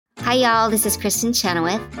Hi, y'all. This is Kristen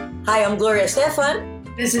Chenoweth. Hi, I'm Gloria Stefan.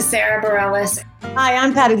 This is Sarah Bareilles. Hi,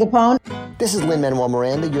 I'm Patti LuPone. This is Lin-Manuel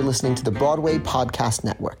Miranda. You're listening to the Broadway Podcast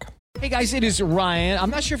Network. Hey guys, it is Ryan. I'm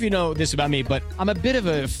not sure if you know this about me, but I'm a bit of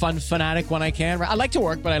a fun fanatic when I can. I like to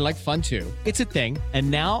work, but I like fun too. It's a thing. And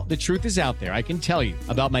now the truth is out there. I can tell you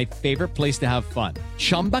about my favorite place to have fun.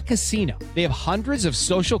 Chumba Casino. They have hundreds of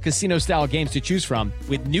social casino style games to choose from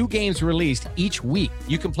with new games released each week.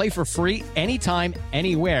 You can play for free anytime,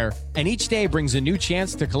 anywhere. And each day brings a new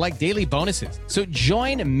chance to collect daily bonuses. So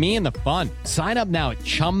join me in the fun. Sign up now at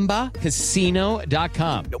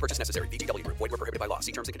ChumbaCasino.com. No purchase necessary. VGW. Void where prohibited by law.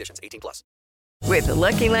 See terms and conditions. 18+. With the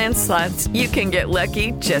Lucky Land Slots, you can get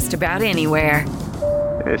lucky just about anywhere.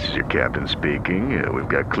 This is your captain speaking. We've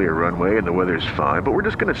got clear runway and the weather's fine, but we're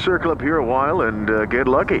just going to circle up here a while and get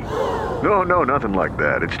lucky. No, nothing like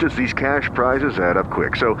that. It's just these cash prizes add up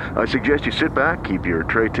quick. So I suggest you sit back, keep your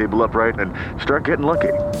tray table upright, and start getting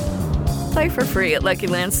lucky. Play for free at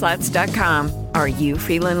LuckyLandSlots.com. Are you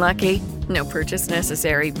feeling lucky? No purchase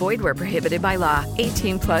necessary. Void where prohibited by law.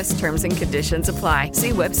 18+ terms and conditions apply.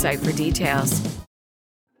 See website for details.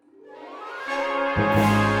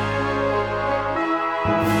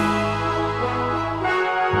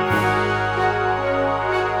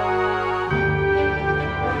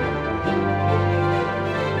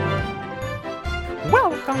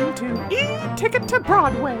 Welcome to E-Ticket to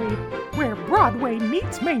Broadway, where Broadway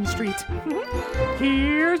meets Main Street.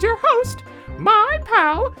 Here's your host, my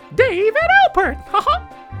pal, David Alpert.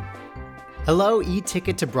 Hello,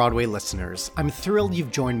 E-Ticket to Broadway listeners. I'm thrilled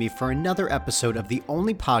you've joined me for another episode of the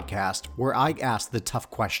only podcast where I ask the tough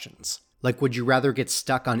questions. Like, would you rather get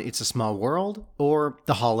stuck on It's a Small World or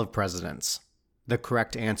The Hall of Presidents? The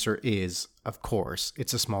correct answer is, of course,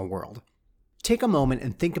 It's a Small World. Take a moment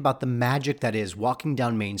and think about the magic that is walking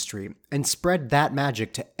down Main Street and spread that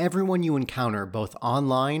magic to everyone you encounter both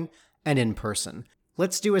online and in person.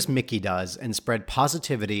 Let's do as Mickey does and spread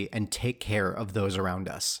positivity and take care of those around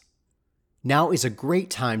us. Now is a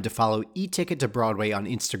great time to follow E-Ticket to Broadway on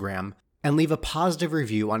Instagram and leave a positive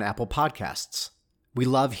review on Apple Podcasts. We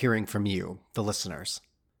love hearing from you, the listeners.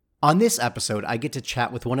 On this episode, I get to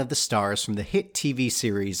chat with one of the stars from the hit TV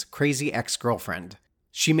series Crazy Ex-Girlfriend.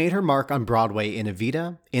 She made her mark on Broadway in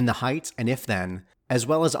Evita, In the Heights, and If Then, as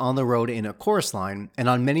well as on the road in A Chorus Line and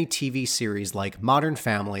on many TV series like Modern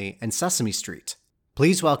Family and Sesame Street.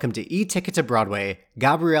 Please welcome to E-Ticket to Broadway,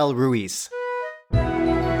 Gabrielle Ruiz.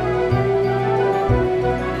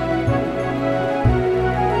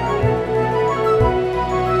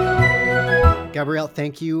 Gabrielle,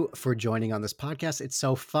 thank you for joining on this podcast. It's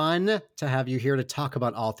so fun to have you here to talk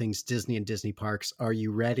about all things Disney and Disney parks. Are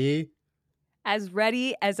you ready? As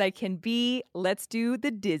ready as I can be. Let's do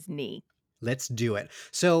the Disney. Let's do it.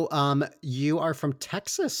 So you are from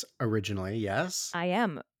Texas originally, yes? I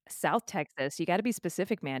am. South Texas. You got to be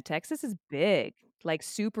specific, man. Texas is big, like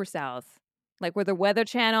super south. Like where the Weather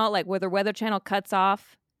Channel cuts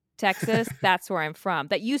off Texas, that's where I'm from.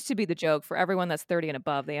 That used to be the joke for everyone that's 30 and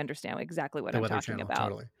above. They understand exactly what I'm talking about.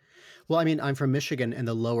 Totally. Well, I mean, I'm from Michigan and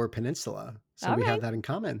the Lower Peninsula, so we have that in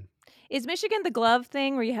common. Is Michigan the glove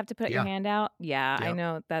thing where you have to put your hand out? Yeah, Yep. I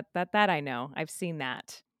know that I know. I've seen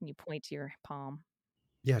that. You point to your palm.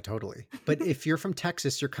 Yeah, totally. But if you're from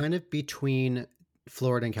Texas, you're kind of between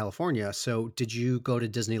Florida and California. So did you go to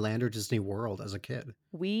Disneyland or Disney World as a kid?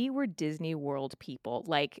 We were Disney World people.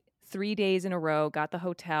 Like 3 days in a row, got the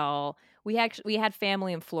hotel. We had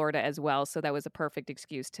family in Florida as well, so that was a perfect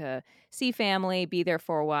excuse to see family, be there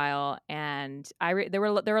for a while. And there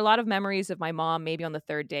were a lot of memories of my mom, maybe on the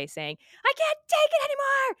third day, saying, "I can't take it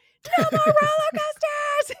anymore. No more roller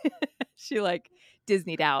coasters." She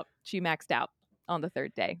Disney'd out. She maxed out on the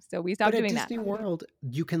third day, so we stopped doing that. But at Disney World,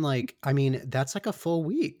 you can that's like a full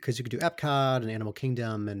week because you could do Epcot and Animal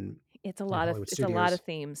Kingdom and. It's a lot of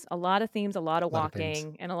themes, a lot of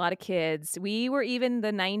walking, and a lot of kids. We were even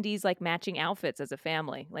the 90s matching outfits as a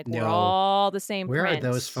family. We're all the same Where print.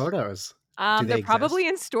 are those photos? They're probably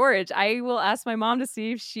in storage. I will ask my mom to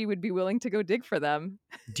see if she would be willing to go dig for them.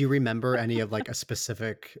 Do you remember any of a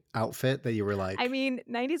specific outfit that you were like? I mean,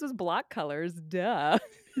 90s was block colors, duh.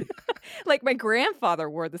 My grandfather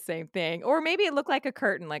wore the same thing, or maybe it looked like a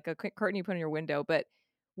curtain, like a curtain you put in your window, but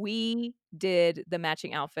we did the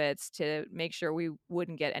matching outfits to make sure we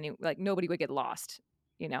wouldn't get nobody would get lost,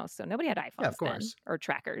 so nobody had iPhones of course. Or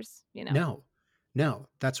trackers, No,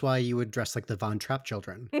 that's why you would dress like the Von Trapp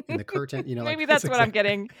children in the curtain, Maybe that's what I'm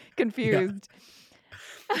getting confused.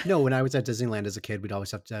 Yeah. No, when I was at Disneyland as a kid, we'd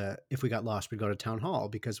always have to, if we got lost, we'd go to Town Hall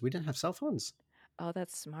because we didn't have cell phones. Oh,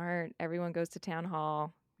 that's smart. Everyone goes to Town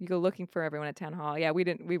Hall. You go looking for everyone at Town Hall. Yeah,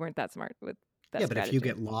 we weren't that smart with Yeah, but if you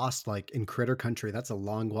get lost like in Critter Country, that's a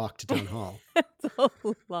long walk to Town Hall. It's a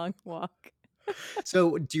long walk.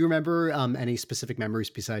 So do you remember any specific memories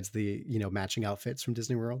besides the, matching outfits from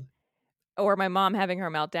Disney World? Or my mom having her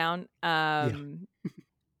meltdown. I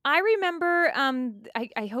remember,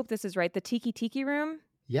 I hope this is right, the Tiki Room.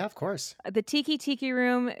 Yeah, of course. The Tiki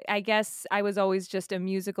Room, I guess I was always just a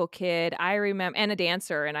musical kid. I remember, and a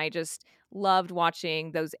dancer, and I just loved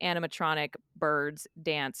watching those animatronic birds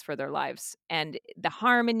dance for their lives. And the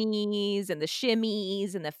harmonies and the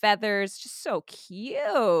shimmies and the feathers, just so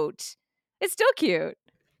cute. It's still cute.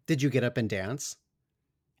 Did you get up and dance?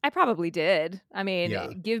 I probably did. I mean, Yeah.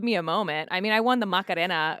 give me a moment. I mean, I won the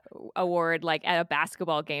Macarena award like at a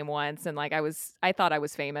basketball game once, and like I thought I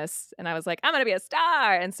was famous, and I was like, I'm gonna be a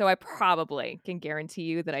star, and so I probably can guarantee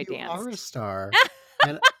you that I danced. You are a star.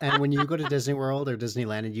 and when you go to Disney World or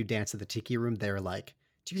Disneyland and you dance at the Tiki Room, they're like,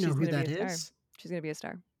 "Do you know who that is?" She's gonna be a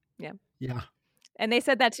star. Yeah. Yeah. And they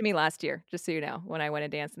said that to me last year, just so you know, when I went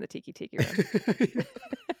and danced in the Tiki Room.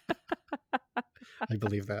 I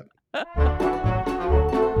believe that.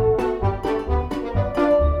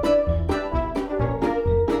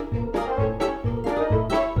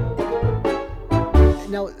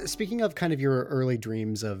 Now, speaking of kind of your early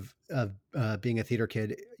dreams of being a theater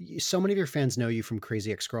kid, so many of your fans know you from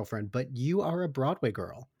Crazy Ex-Girlfriend, but you are a Broadway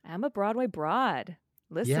girl. I'm a Broadway broad.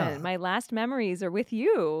 Listen, Yeah. my last memories are with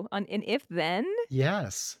you in If Then.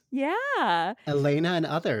 Yes. Yeah. Elena and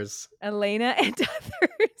Others. Elena and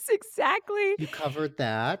Others, exactly. You covered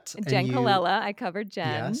that. Jen Colella, I covered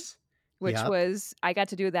Jen. Yes. Which Yep. was, I got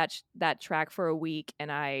to do that track for a week,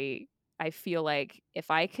 and I feel like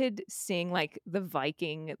if I could sing like the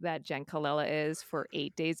Viking that Jen Colella is for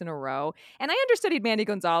 8 days in a row, and I understudied Mandy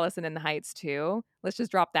Gonzalez and In the Heights too. Let's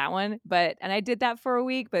just drop that one. And I did that for a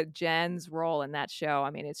week, but Jen's role in that show,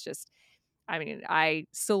 I mean, it's just, I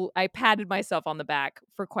patted myself on the back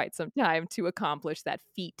for quite some time to accomplish that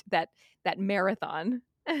feat, that marathon.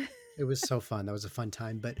 It was so fun. That was a fun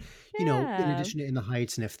time. But, in addition to In the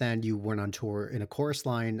Heights and If Then, you went on tour in a chorus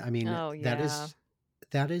line. I mean,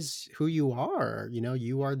 that is who you are.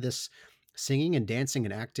 You are this singing and dancing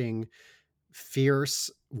and acting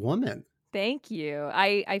fierce woman. Thank you.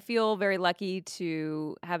 I feel very lucky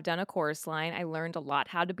to have done a chorus line. I learned a lot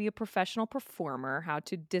how to be a professional performer, how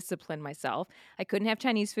to discipline myself. I couldn't have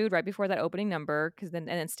Chinese food right before that opening number and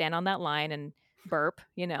then stand on that line and burp,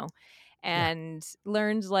 and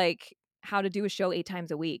learned like how to do a show 8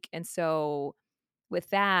 times a week. And so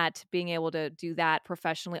with that, being able to do that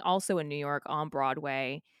professionally, also in New York on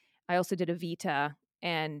Broadway, I also did Evita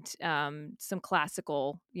and some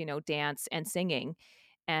classical, dance and singing.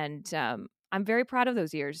 And I'm very proud of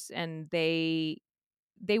those years, and they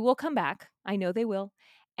will come back. I know they will.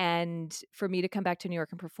 And for me to come back to New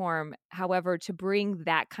York and perform, however, to bring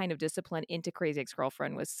that kind of discipline into Crazy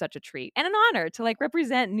Ex-Girlfriend was such a treat and an honor to like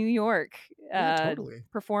represent New York Totally.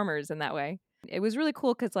 performers in that way. It was really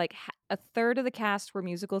cool because like a third of the cast were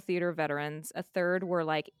musical theater veterans, a third were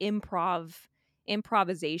like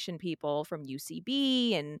improvisation people from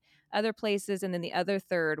UCB and other places, and then the other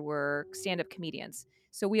third were stand-up comedians.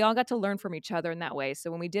 So we all got to learn from each other in that way. So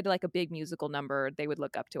when we did like a big musical number, they would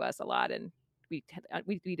look up to us a lot, and we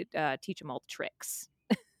teach them all the tricks.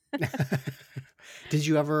 Did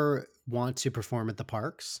you ever want to perform at the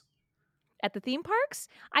parks? At the theme parks?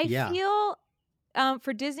 I feel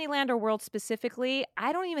for Disneyland or World specifically,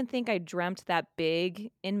 I don't even think I dreamt that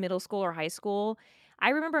big in middle school or high school. I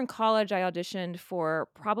remember in college, I auditioned for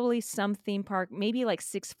probably some theme park, maybe like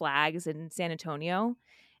Six Flags in San Antonio.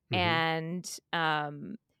 Mm-hmm. And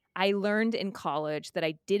I learned in college that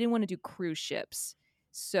I didn't want to do cruise ships.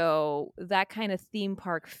 So that kind of theme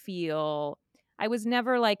park feel, I was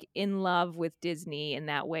never like in love with Disney in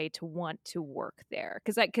that way to want to work there.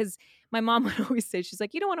 Because my mom would always say, she's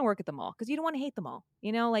like, you don't want to work at the mall because you don't want to hate the mall.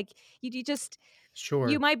 Like you just, sure,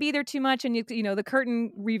 you might be there too much, and the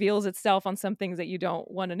curtain reveals itself on some things that you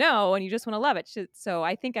don't want to know, and you just want to love it. So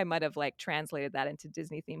I think I might have like translated that into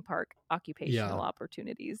Disney theme park occupational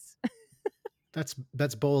opportunities.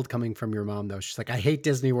 That's bold coming from your mom, though. She's like, I hate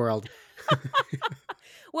Disney World.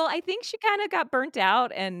 Well, I think she kind of got burnt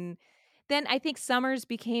out, and then I think summers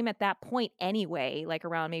became at that point anyway, like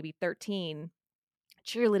around maybe 13,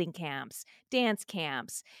 cheerleading camps, dance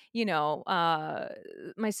camps. My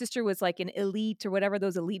sister was like an elite or whatever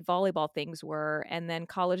those elite volleyball things were, and then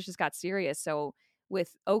college just got serious. So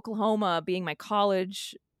with Oklahoma being my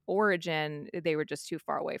college origin, they were just too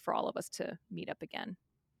far away for all of us to meet up again.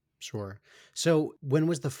 Sure. So when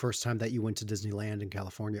was the first time that you went to Disneyland in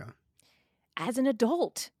California? As an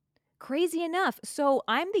adult. Crazy enough. So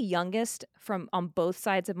I'm the youngest from on both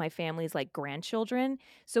sides of my family's like grandchildren.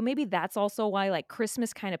 So maybe that's also why like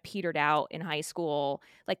Christmas kind of petered out in high school.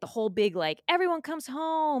 Like the whole big like everyone comes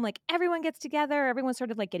home, like everyone gets together, everyone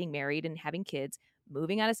started like getting married and having kids,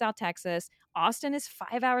 moving out of South Texas. Austin is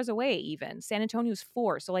 5 hours away even. San Antonio's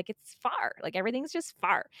 4. So like it's far. Like everything's just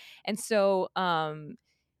far. And so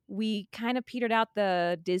we kind of petered out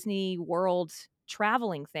the Disney World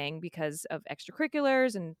traveling thing because of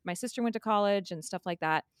extracurriculars, and my sister went to college and stuff like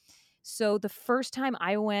that. So the first time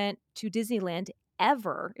I went to Disneyland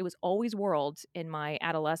ever, it was always World in my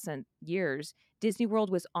adolescent years. Disney World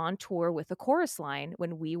was on tour with the Chorus Line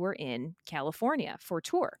when we were in California for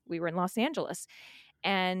tour. We were in Los Angeles,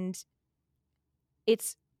 and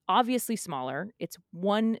it's obviously smaller. It's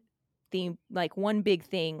one theme, like one big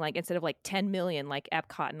thing, like instead of like 10 million like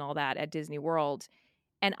Epcot and all that at Disney World.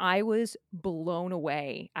 And I was blown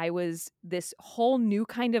away. This whole new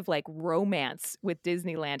kind of like romance with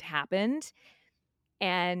Disneyland happened.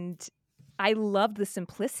 And I loved the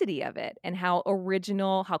simplicity of it and how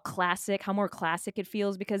original, how classic, how more classic it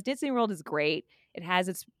feels, because Disney World is great. It has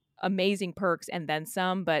its amazing perks and then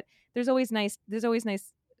some, but there's a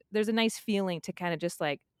nice feeling to kind of just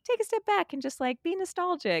like take a step back and just like be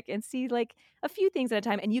nostalgic and see like a few things at a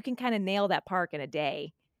time. And you can kind of nail that park in a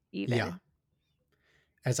day even. Yeah.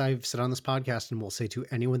 As I've said on this podcast and will say to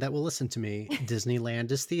anyone that will listen to me,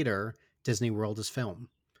 Disneyland is theater, Disney World is film.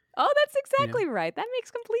 Oh, that's exactly right. That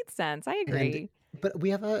makes complete sense. I agree. But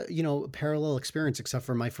we have a, parallel experience, except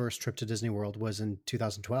for my first trip to Disney World was in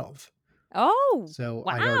 2012. Oh, so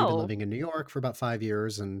wow. I'd already been living in New York for about 5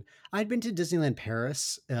 years, and I'd been to Disneyland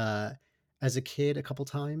Paris as a kid a couple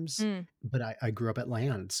times, but I grew up at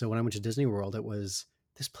Land. So when I went to Disney World, it was,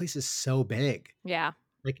 this place is so big. Yeah.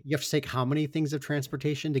 Like you have to take how many things of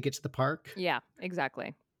transportation to get to the park? Yeah,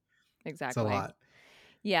 exactly. It's a lot.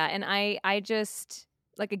 Yeah. And I just,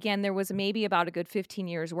 like, again, there was maybe about a good 15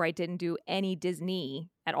 years where I didn't do any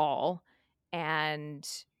Disney at all. And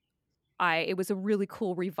it was a really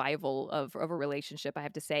cool revival of a relationship, I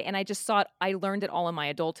have to say. And I just I learned it all in my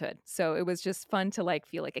adulthood. So it was just fun to like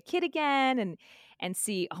feel like a kid again and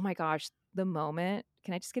see, oh my gosh, the moment.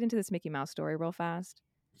 Can I just get into this Mickey Mouse story real fast?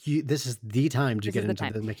 This is the time to get into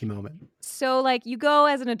the Mickey moment. So like you go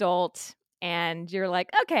as an adult and you're like,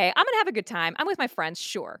 okay, I'm going to have a good time. I'm with my friends.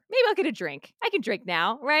 Sure. Maybe I'll get a drink. I can drink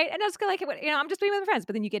now. Right. And I was like, I'm just being with my friends.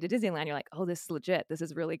 But then you get to Disneyland. You're like, oh, this is legit. This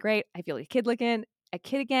is really great. I feel like a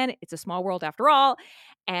kid again. It's a small world after all.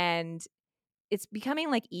 And it's becoming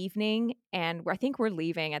like evening. And I think we're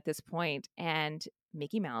leaving at this point. And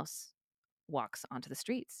Mickey Mouse walks onto the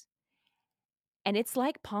streets. And it's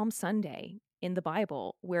like Palm Sunday in the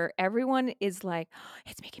Bible, where everyone is like, oh,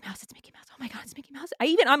 it's Mickey Mouse, it's Mickey Mouse. Oh my God, it's Mickey Mouse.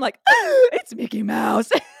 I'm like, oh, it's Mickey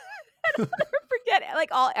Mouse. And I'll never forget it.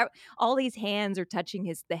 Like all these hands are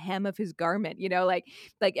touching the hem of his garment,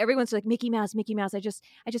 like everyone's like, Mickey Mouse, Mickey Mouse.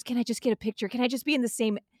 Can I just get a picture? Can I just be in the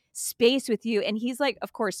same space with you? And he's like,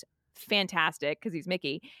 of course, fantastic, because he's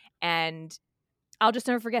Mickey. And I'll just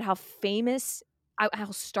never forget how famous, how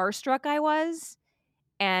starstruck I was.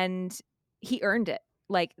 And he earned it.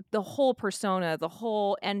 Like the whole persona, the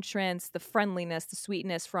whole entrance, the friendliness, the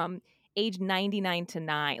sweetness from age 99 to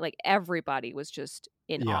 9, like everybody was just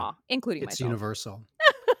in awe, including myself. It's universal.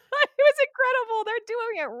 It was incredible. They're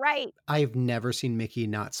doing it right. I've never seen Mickey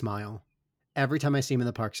not smile. Every time I see him in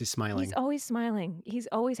the parks, he's smiling. He's always smiling. He's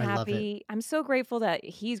always I love happy. it. I'm so grateful that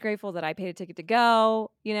he's grateful that I paid a ticket to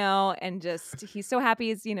go, and just he's so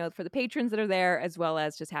happy, for the patrons that are there, as well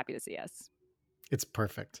as just happy to see us. It's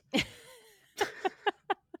perfect.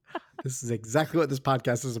 This is exactly what this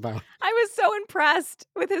podcast is about. I was so impressed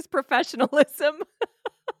with his professionalism.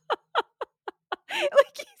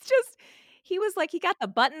 He was like, he got the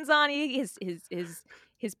buttons on. His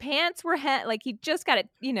pants were like he just got it,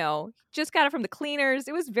 just got it from the cleaners.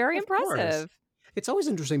 It was very impressive. It's always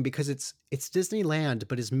interesting because it's Disneyland,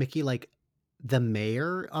 but is Mickey like the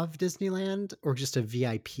mayor of Disneyland or just a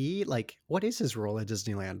VIP? Like, what is his role at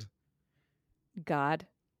Disneyland? God.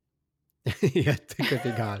 Yeah, it could be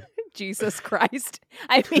God. Jesus Christ.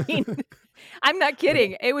 I mean, I'm not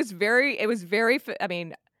kidding. It was very, I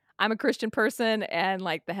mean, I'm a Christian person, and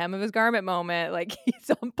like the hem of his garment moment, like he's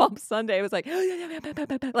on Palm Sunday. It was like,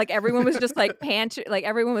 like everyone was just like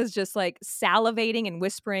everyone was just like salivating and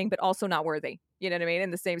whispering, but also not worthy. You know what I mean?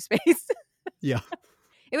 In the same space. Yeah.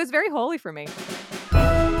 It was very holy for me.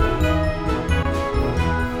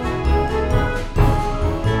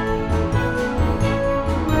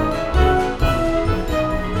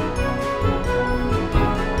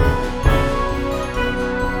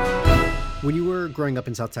 When you were growing up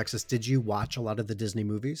in South Texas, did you watch a lot of the Disney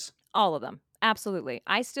movies? All of them. Absolutely.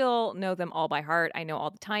 I still know them all by heart. I know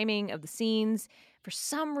all the timing of the scenes. For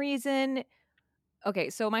some reason, okay,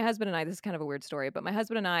 so my husband and I, this is kind of a weird story, but my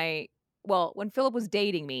husband and I, well, when Philip was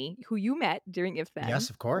dating me, who you met during If Then.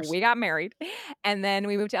 Yes, of course. We got married and then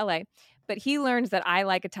we moved to LA. But he learns that I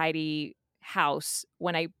like a tidy house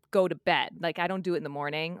when I go to bed. Like I don't do it in the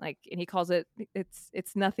morning. Like, and he calls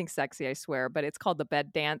it's nothing sexy, I swear, but it's called the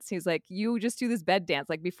bed dance. He's like, you just do this bed dance.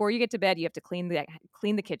 Like before you get to bed, you have to clean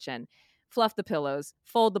the kitchen, fluff the pillows,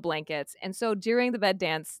 fold the blankets. And so during the bed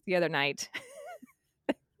dance the other night,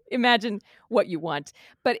 imagine what you want,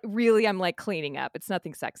 but really I'm like cleaning up. It's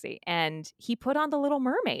nothing sexy. And he put on The Little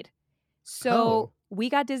Mermaid. So we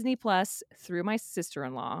got Disney Plus through my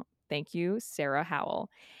sister-in-law. Thank you, Sarah Howell.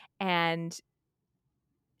 And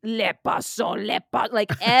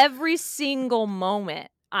like every single moment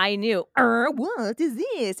I knew, what is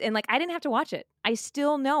this? And like I didn't have to watch it. I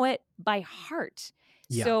still know it by heart.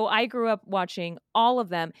 Yeah. So I grew up watching all of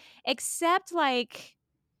them, except like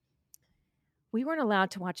we weren't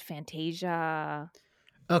allowed to watch Fantasia.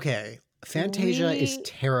 Okay. Fantasia is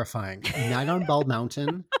terrifying. Night on Bald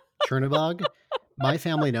Mountain, Chernobog. My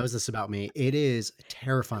family knows this about me. It is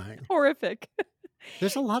terrifying. Horrific.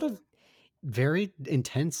 There's a lot of very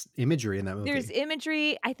intense imagery in that movie. There's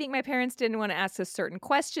imagery. I think my parents didn't want to ask us certain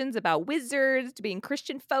questions about wizards, being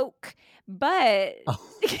Christian folk, but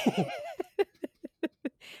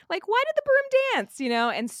like, why did the broom dance, you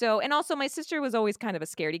know? And also my sister was always kind of a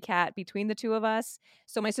scaredy cat between the two of us.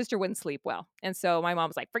 So my sister wouldn't sleep well. And so my mom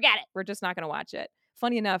was like, forget it. We're just not going to watch it.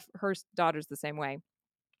 Funny enough, her daughter's the same way.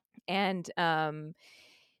 And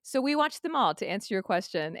so we watched them all, to answer your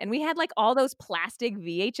question. And we had like all those plastic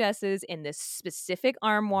VHSs in this specific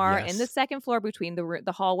armoire in the second floor between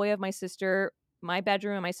the hallway of my sister, my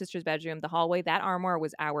bedroom and my sister's bedroom. The hallway, that armoire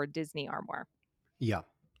was our Disney armoire. Yeah.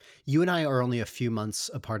 You and I are only a few months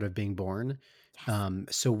apart of being born.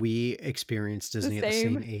 So we experienced Disney at the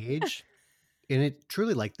same age. And it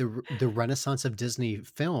truly, like the renaissance of Disney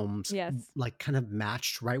films, like kind of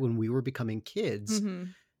matched right when we were becoming kids. Mm-hmm.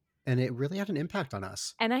 And it really had an impact on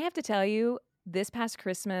us. And I have to tell you, this past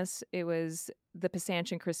Christmas, it was the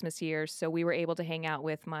Pasanchin Christmas year. So we were able to hang out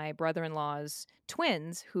with my brother-in-law's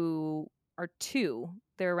twins, who are 2.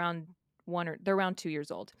 They're around 2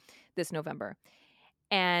 years old this November.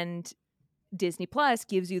 And Disney Plus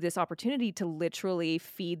gives you this opportunity to literally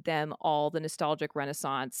feed them all the nostalgic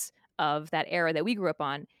renaissance of that era that we grew up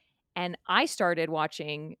on. And I started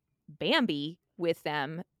watching Bambi with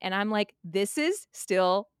them. And I'm like, this is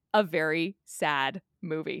still a very sad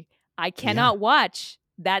movie. I cannot watch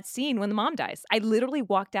that scene when the mom dies. I literally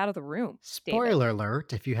walked out of the room. Spoiler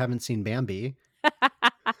alert, if you haven't seen Bambi.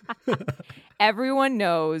 Everyone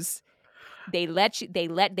knows. They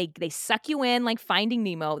suck you in like Finding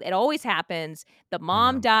Nemo. It always happens. The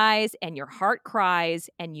mom dies and your heart cries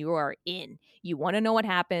and you are in. You want to know what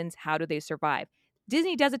happens. How do they survive?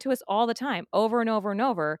 Disney does it to us all the time, over and over and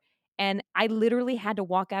over. And I literally had to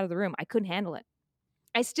walk out of the room. I couldn't handle it.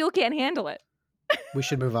 I still can't handle it. We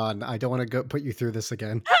should move on. I don't want to go put you through this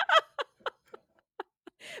again.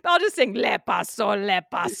 I'll just sing Le Paso, Le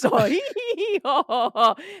Paso.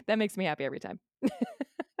 That makes me happy every time.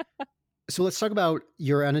 So let's talk about,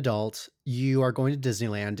 you're an adult. You are going to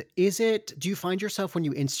Disneyland. Do you find yourself when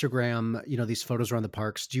you Instagram, these photos around the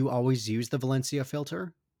parks, do you always use the Valencia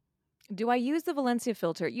filter? Do I use the Valencia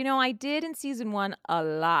filter? I did in season 1 a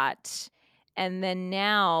lot. And then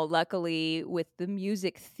now, luckily, with the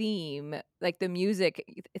music theme, like the music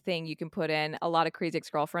thing you can put in, a lot of Crazy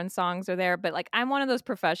Ex-Girlfriend songs are there. But like, I'm one of those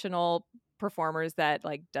professional performers that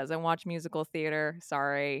like doesn't watch musical theater.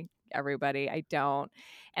 Sorry, everybody. I don't.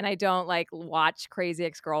 And I don't like watch Crazy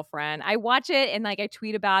Ex-Girlfriend. I watch it and like I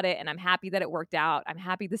tweet about it and I'm happy that it worked out. I'm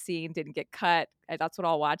happy the scene didn't get cut. That's what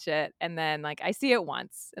I'll watch it. And then like I see it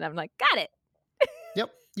once and I'm like, got it.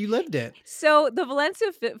 Yep. You lived it. So the Valencia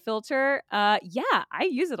filter, I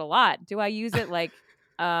use it a lot. Do I use it like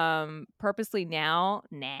purposely now?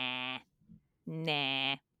 Nah.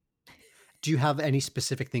 Do you have any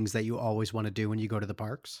specific things that you always want to do when you go to the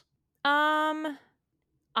parks?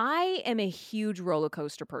 I am a huge roller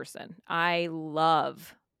coaster person. I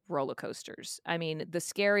love roller coasters. I mean, the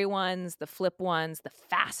scary ones, the flip ones, the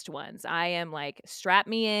fast ones. I am like, strap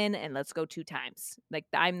me in and let's go 2 times. Like,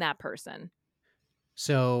 I'm that person.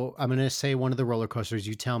 So I'm going to say one of the roller coasters.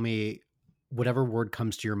 You tell me whatever word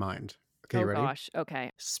comes to your mind. Okay, you ready? Oh, gosh.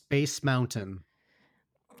 Okay. Space Mountain.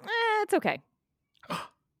 It's okay.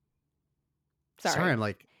 Sorry. I'm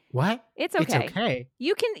like, what? It's okay. It's okay.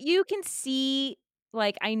 You can see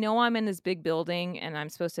like, I know I'm in this big building and I'm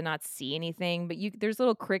supposed to not see anything, but there's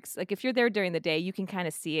little cricks. Like, if you're there during the day, you can kind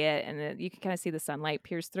of see it, and you can kind of see the sunlight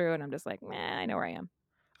pierce through, and I'm just like, I know where I am.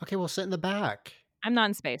 Okay, well, sit in the back. I'm not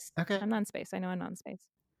in space. Okay. I'm not in space. I know I'm not in space.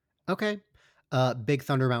 Okay. Big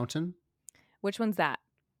Thunder Mountain. Which one's that?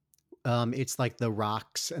 It's like the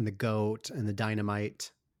rocks and the goat and the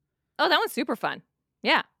dynamite. Oh, that one's super fun.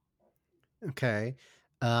 Yeah. Okay.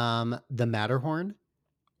 The Matterhorn.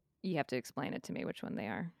 You have to explain it to me which one they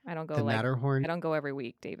are. I don't go The Matterhorn. I don't go every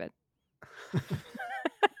week, David.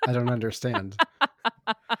 I don't understand.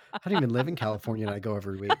 I don't even live in California and I go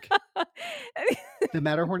every week. The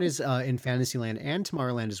Matterhorn is in Fantasyland and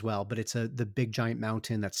Tomorrowland as well, but it's the big giant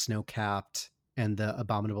mountain that's snow-capped and the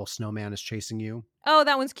abominable snowman is chasing you. Oh,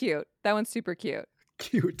 that one's cute. That one's super cute.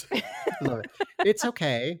 Cute. Love it. It's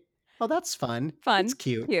okay. Oh, that's fun. Fun. It's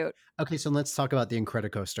cute. Cute. Okay, so let's talk about the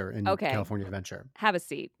Incredicoaster in California Adventure. Have a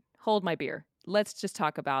seat. Hold my beer. Let's just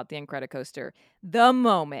talk about the Incredicoaster. The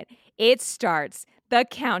moment it starts, the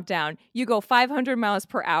countdown, you go 500 miles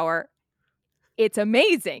per hour. It's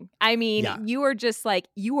amazing. I mean, you are just like,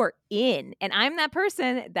 you are in. And I'm that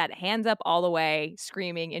person that hands up all the way,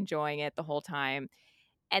 screaming, enjoying it the whole time.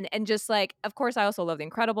 And just like, of course, I also love The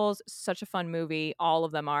Incredibles. Such a fun movie. All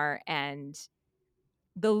of them are. And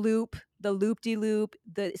the loop-de-loop,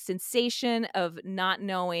 the sensation of not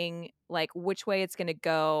knowing like which way it's going to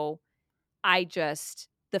go.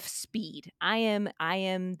 The speed. I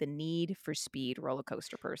am the need for speed roller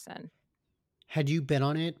coaster person. Had you been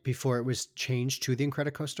on it before it was changed to the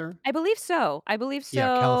Incredicoaster? I believe so.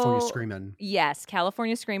 Yeah, California Screamin'. Yes,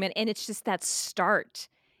 California Screamin'. And it's just that start.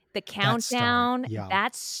 The countdown,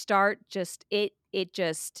 that start just, it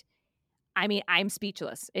just, I mean, I'm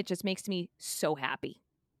speechless. It just makes me so happy.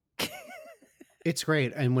 It's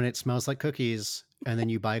great. And when it smells like cookies, and then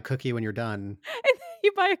you buy a cookie when you're done. And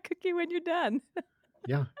you buy a cookie when you're done.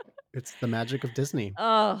 Yeah. It's the magic of Disney.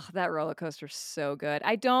 Oh, that roller coaster's so good.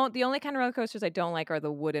 The only kind of roller coasters I don't like are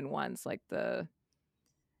the wooden ones. Like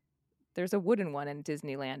there's a wooden one in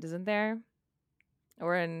Disneyland, isn't there?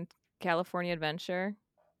 Or in California Adventure?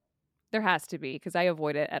 There has to be, because I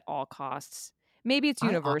avoid it at all costs. Maybe it's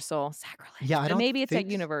Universal. Sacrilege. Yeah, maybe it's at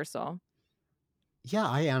Universal. Yeah,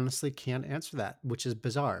 I honestly can't answer that, which is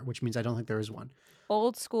bizarre, which means I don't think there is one.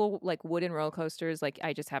 Old school, like wooden roller coasters, like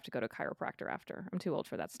I just have to go to a chiropractor after. I'm too old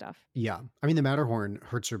for that stuff. Yeah. I mean, the Matterhorn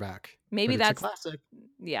hurts your back. Maybe that's a classic.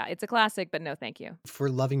 Yeah, it's a classic, but no thank you. For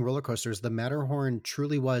loving roller coasters, the Matterhorn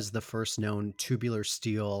truly was the first known tubular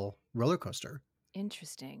steel roller coaster.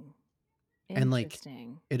 Interesting. And like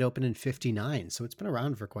it opened in 1959, so it's been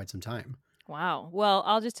around for quite some time. Wow. Well,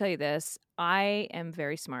 I'll just tell you this. I am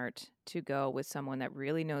very smart to go with someone that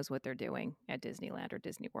really knows what they're doing at Disneyland or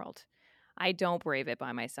Disney World. I don't brave it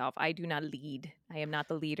by myself. I do not lead. I am not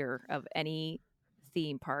the leader of any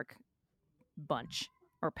theme park bunch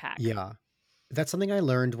or pack. Yeah. That's something I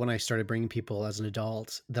learned when I started bringing people as an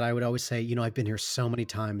adult, that I would always say, I've been here so many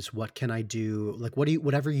times. What can I do? Like,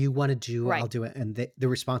 whatever you want to do, right. I'll do it. And the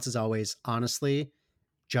response is always, honestly,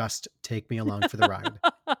 just take me along for the ride.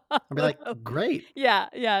 I'll be like, great.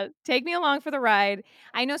 Yeah. Take me along for the ride.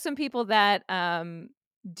 I know some people that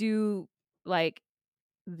do like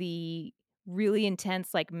the really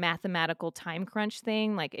intense, like mathematical time crunch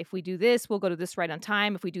thing. Like if we do this, we'll go to this ride on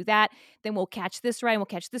time. If we do that, then we'll catch this ride and we'll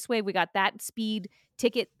catch this wave. We got that speed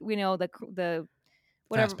ticket, the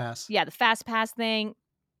whatever. Fast pass. Yeah, the fast pass thing.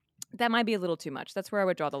 That might be a little too much. That's where I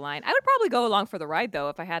would draw the line. I would probably go along for the ride though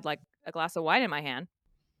if I had like a glass of wine in my hand.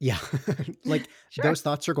 Yeah. Like Sure. Those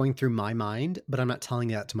thoughts are going through my mind, but I'm not telling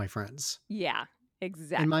that to my friends. Yeah,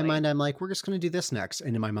 exactly. In my mind, I'm like, we're just going to do this next.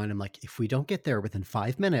 And in my mind, I'm like, if we don't get there within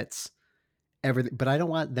 5 minutes, everything, but I don't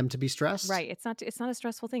want them to be stressed. Right. It's not a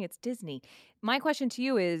stressful thing. It's Disney. My question to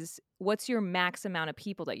you is, what's your max amount of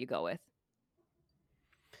people that you go with?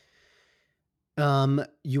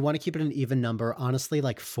 You want to keep it an even number. Honestly,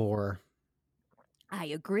 like 4. I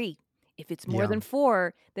agree. If it's more than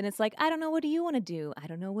 4, then it's like, I don't know. What do you want to do? I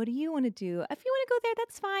don't know. What do you want to do? If you want to go there,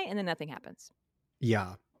 that's fine. And then nothing happens.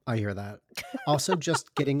 Yeah, I hear that. Also,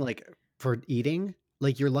 just getting like for eating,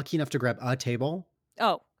 like you're lucky enough to grab a table.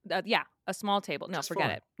 Oh, yeah. A small table. No, Just forget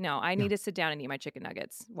 4. it. No, I need to sit down and eat my chicken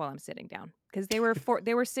nuggets while I'm sitting down because they were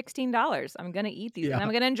 $16. I'm going to eat these and I'm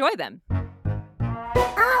going to enjoy them.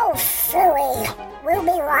 Oh, silly. We'll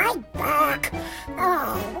be right back.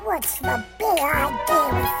 Oh, what's the big idea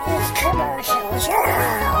with these commercials?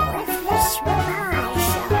 Oh, it's the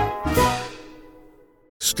Swimmer Show.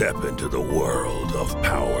 Step into the world of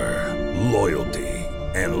power, loyalty,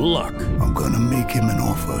 and luck. I'm gonna make him an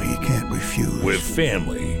offer he can't refuse. With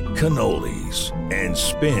family, cannolis, and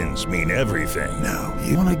spins mean everything. Now,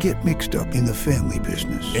 you wanna get mixed up in the family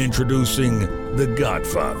business. Introducing The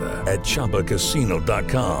Godfather at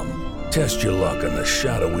ChumbaCasino.com. Test your luck in the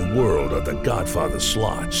shadowy world of The Godfather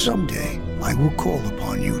slot. Someday, I will call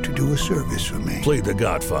upon you to do a service for me. Play The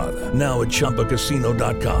Godfather now at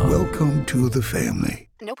ChumbaCasino.com. Welcome to the family.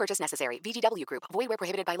 No purchase necessary. VGW Group. Void where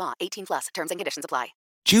prohibited by law. 18+. Terms and conditions apply.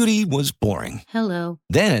 Judy was boring. Hello.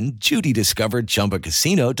 Then Judy discovered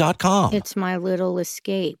ChumbaCasino.com. It's my little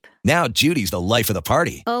escape. Now Judy's the life of the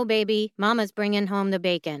party. Oh, baby, mama's bringing home the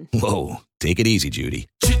bacon. Whoa, take it easy, Judy.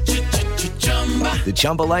 The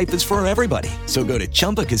Chumba life is for everybody. So go to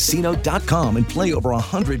ChumbaCasino.com and play over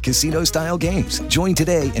 100 casino-style games. Join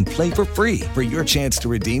today and play for free for your chance to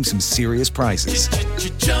redeem some serious prizes.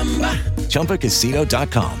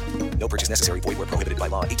 ChumbaCasino.com. No purchase necessary. Void where prohibited by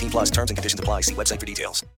law. 18+. Terms and conditions apply. See website for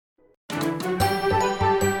details.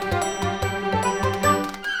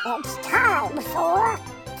 It's time for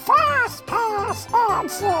Fast Pass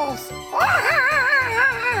Answers.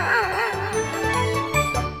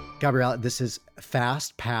 Gabrielle, this is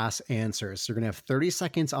Fast Pass Answers. You're going to have 30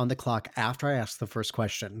 seconds on the clock after I ask the first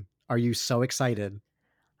question. Are you so excited?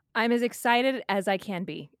 I'm as excited as I can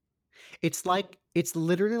be. It's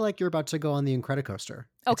literally like you're about to go on the Incredicoaster.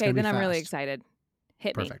 Okay, then I'm really excited.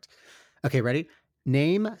 Hit me. Perfect. Okay, ready?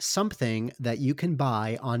 Name something that you can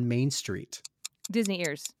buy on Main Street. Disney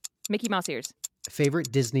ears. Mickey Mouse ears.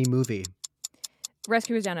 Favorite Disney movie.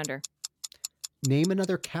 Rescuers Down Under. Name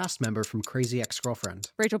another cast member from Crazy Ex-Girlfriend.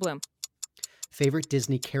 Rachel Bloom. Favorite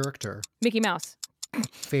Disney character. Mickey Mouse.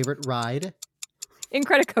 Favorite ride.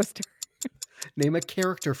 Incredicoaster. Name a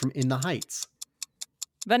character from In the Heights.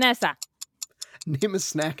 Vanessa. Name a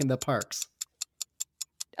snack in the parks.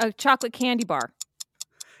 A chocolate candy bar.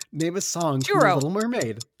 Name a song Churro. from The Little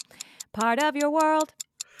Mermaid. Part of your world.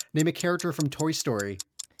 Name a character from Toy Story.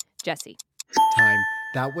 Jessie. Time.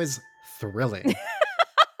 That was thrilling.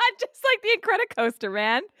 Just like the Incredicoaster,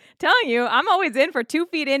 man. Telling you, I'm always in for 2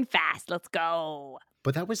 feet in fast. Let's go.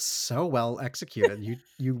 But that was so well executed.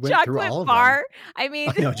 You went Chocolate through all of bar. them. I mean,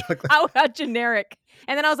 I know, chocolate. how generic.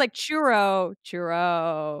 And then I was like, churro.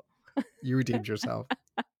 You redeemed yourself.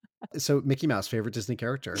 So Mickey Mouse, favorite Disney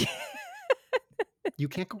character. You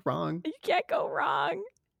can't go wrong. You can't go wrong.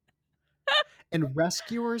 And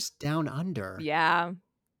Rescuers Down Under. Yeah.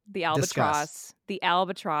 The albatross. Discuss. The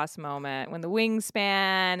albatross moment when the wings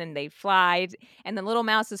span and they fly and the little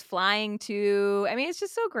mouse is flying too. I mean, it's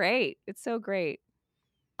just so great. It's so great.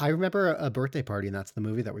 I remember a birthday party, and that's the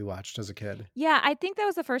movie that we watched as a kid. Yeah, I think that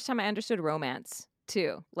was the first time I understood romance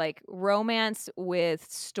too. Like romance with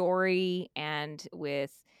story and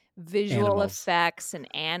with visual effects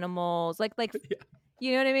and animals. Like yeah.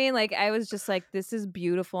 You know what I mean? Like I was just like, this is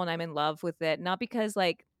beautiful and I'm in love with it. Not because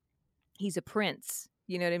like he's a prince,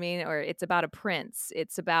 you know what I mean? Or it's about a prince.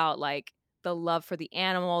 It's about like the love for the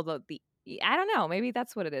animal, the I don't know, maybe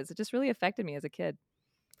that's what it is. It just really affected me as a kid.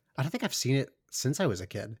 I don't think I've seen it since I was a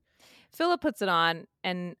kid. Philip puts it on,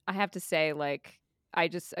 and I have to say, like, I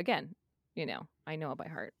just, again, you know, I know it by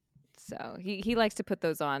heart. So he likes to put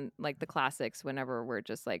those on, like the classics, whenever we're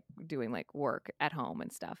just like doing like work at home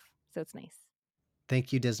and stuff. So it's nice.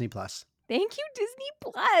 Thank you, Disney Plus. Thank you, Disney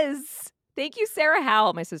Plus. Thank you, Sarah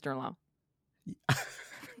Howell, my sister-in-law.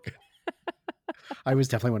 I was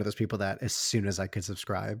definitely one of those people that as soon as I could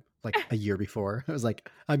subscribe, like a year before, I was like,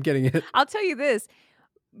 I'm getting it. I'll tell you this.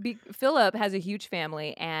 Philip has a huge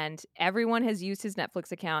family and everyone has used his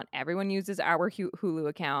Netflix account. Everyone uses our Hulu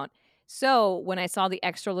account. So when I saw the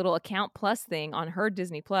extra little account plus thing on her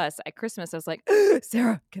Disney Plus at Christmas, I was like,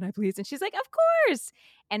 Sarah, can I please? And she's like, of course.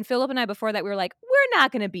 And Philip and I, before that, we were like, we're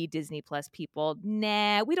not going to be Disney Plus people.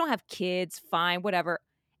 Nah, we don't have kids. Fine, whatever.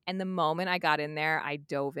 And the moment I got in there, I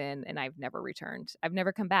dove in and I've never returned. I've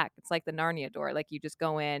never come back. It's like the Narnia door. Like you just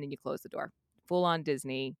go in and you close the door. Full on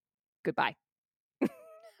Disney. Goodbye.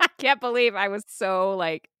 I can't believe I was so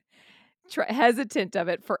like hesitant of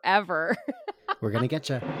it forever. We're going to get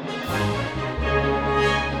you.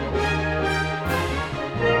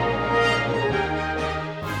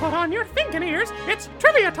 Put on your thinking ears. It's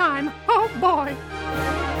trivia time. Oh, boy.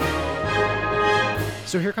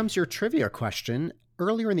 So here comes your trivia question.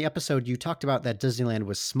 Earlier in the episode, you talked about that Disneyland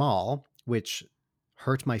was small, which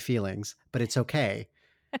hurt my feelings, but it's okay.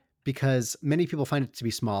 Because many people find it to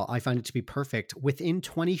be small. I find it to be perfect. Within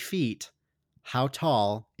 20 feet, how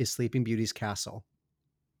tall is Sleeping Beauty's castle?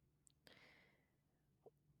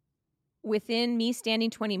 Within me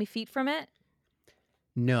standing 20 feet from it?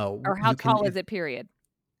 No. Or how tall is it, period?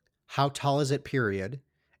 How tall is it, period?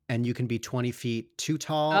 and you can be 20 feet too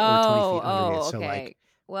tall or 20 feet underneath. So like,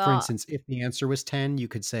 well, for instance, if the answer was 10, you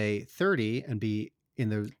could say 30 and be in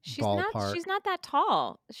the ballpark. She's not that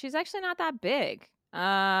tall. She's actually not that big.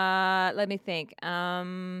 Let me think.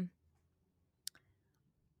 I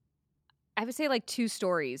would say like 2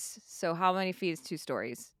 stories. So how many feet is 2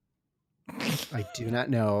 stories? I do not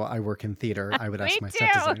know. I work in theater. I would ask my Me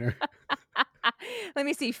set too. designer. Let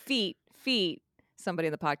me see. Feet. Somebody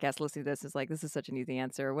in the podcast listening to this is like, this is such an easy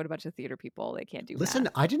answer. What about your theater people? They can't do Listen,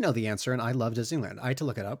 math. I didn't know the answer, and I love Disneyland. I had to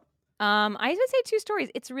look it up. I would say 2 stories.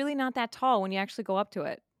 It's really not that tall when you actually go up to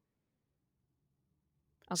it.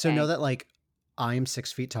 Okay. So know that like I'm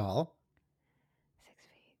 6 feet tall. 6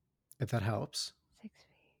 feet. If that helps. 6 feet.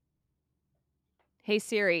 Hey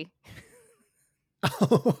Siri.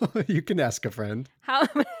 You can ask a friend. I'm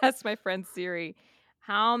gonna ask my friend Siri.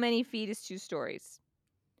 How many feet is 2 stories?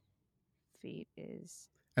 Feet is.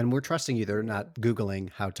 And we're trusting you. They're not Googling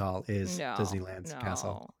how tall is Disneyland's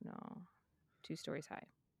castle. No. 2 stories high.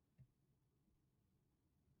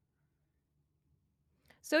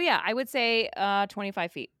 So yeah, I would say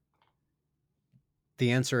 25 feet.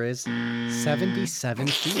 The answer is 77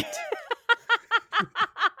 feet.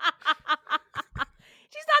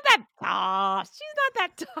 She's not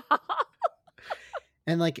that tall.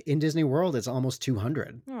 And like in Disney World, it's almost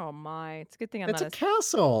 200. Oh my. It's a good thing I'm It's not a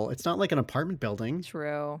castle. It's not like an apartment building.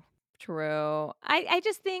 True. I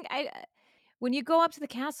just think when you go up to the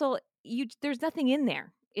castle, there's nothing in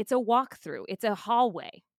there. It's a walkthrough. It's a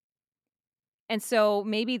hallway. And so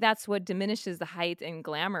maybe that's what diminishes the height and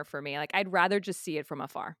glamour for me. Like I'd rather just see it from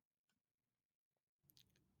afar.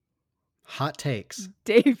 Hot takes.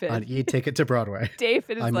 David. On E-Ticket to Broadway.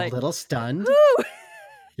 David is I'm like, a little stunned. Woo!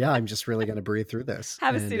 Yeah, I'm just really going to breathe through this.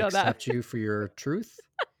 Have a and seat on that. accept you for your truth.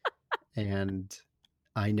 And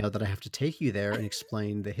I know that I have to take you there and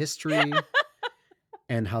explain the history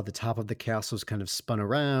and how the top of the castle is kind of spun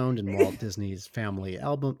around and Walt Disney's family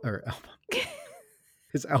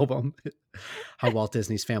his album, how Walt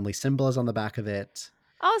Disney's family symbol is on the back of it.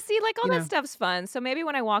 Oh, see, like all that stuff's fun. So maybe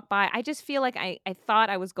when I walk by, I just feel like I thought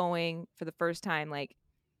I was going for the first time. Like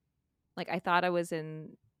I thought I was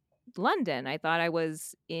in London. I thought I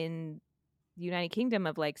was in the United Kingdom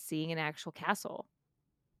of like seeing an actual castle.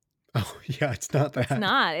 Oh yeah, it's not that. It's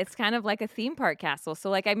not. It's kind of like a theme park castle. So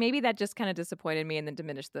like maybe that just kind of disappointed me and then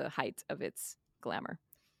diminished the height of its glamour.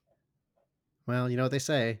 Well, you know what they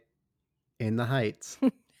say. In the heights.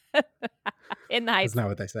 In the heights. That's not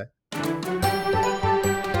what they say.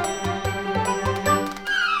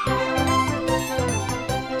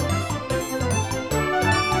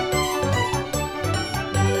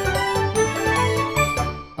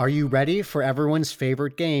 Are you ready for everyone's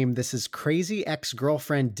favorite game? This is Crazy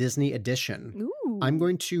Ex-Girlfriend Disney Edition. Ooh. I'm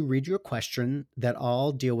going to read you a question that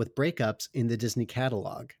all deal with breakups in the Disney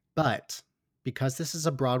catalog. But because this is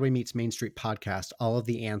a Broadway Meets Main Street podcast, all of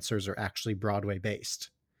the answers are actually Broadway based.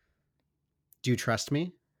 Do you trust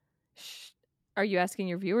me? Are you asking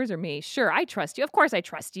your viewers or me? Sure, I trust you. Of course I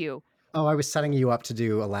trust you. Oh, I was setting you up to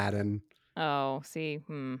do Aladdin. Oh, see.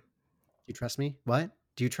 Do you trust me? What?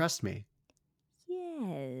 Do you trust me?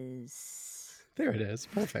 Yes. There it is.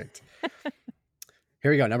 Perfect. Here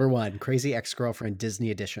we go. Number 1, Crazy Ex-Girlfriend Disney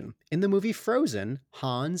Edition. In the movie Frozen,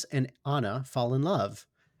 Hans and Anna fall in love.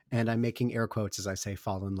 And I'm making air quotes as I say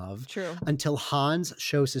fall in love. True. Until Hans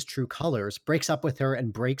shows his true colors, breaks up with her,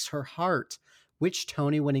 and breaks her heart. Which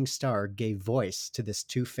Tony-winning star gave voice to this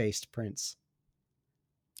two-faced prince?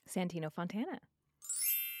 Santino Fontana.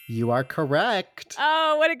 You are correct.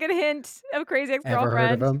 Oh, what a good hint of Crazy Ex-Girlfriend. Ever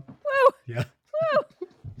heard of him? Woo! Yeah. Woo!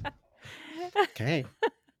 Okay.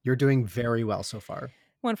 You're doing very well so far.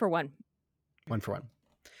 1 for 1. 1 for 1.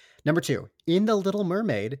 Number 2. In The Little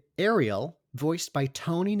Mermaid, Ariel, voiced by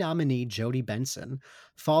Tony nominee Jodie Benson,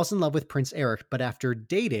 falls in love with Prince Eric, but after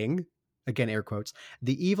dating, again air quotes,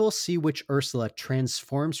 the evil sea witch Ursula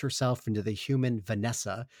transforms herself into the human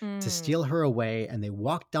Vanessa to steal her away, and they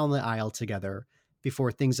walk down the aisle together.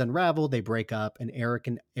 Before things unravel, they break up, and Eric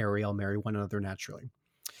and Ariel marry one another naturally.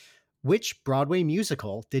 Which Broadway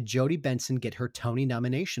musical did Jodie Benson get her Tony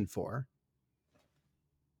nomination for?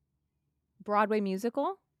 Broadway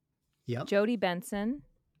musical? Yep. Jodie Benson.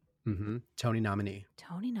 Mm-hmm. Tony nominee.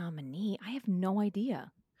 Tony nominee? I have no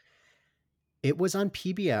idea. It was on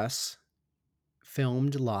PBS,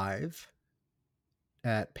 filmed live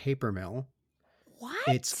at Paper Mill. What?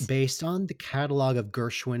 It's based on the catalog of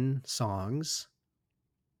Gershwin songs.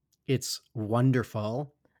 It's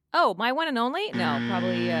wonderful. Oh, My One and Only? No,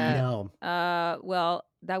 probably. No. Well,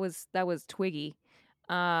 that was Twiggy.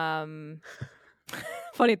 Funny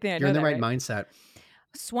thing. You're in the right mindset.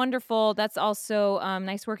 It's wonderful. That's also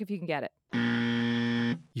Nice Work If You Can Get It.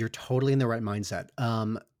 You're totally in the right mindset.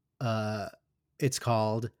 It's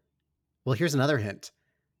called, well, here's another hint.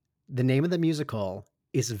 The name of the musical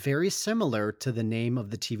is very similar to the name of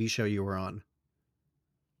the TV show you were on.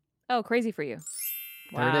 Oh, Crazy for You.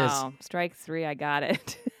 There it is. Wow. Strike 3, I got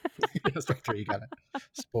it. Strike 3, you got it.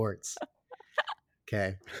 Sports.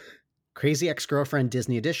 Okay. Crazy Ex-Girlfriend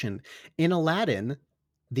Disney Edition. In Aladdin,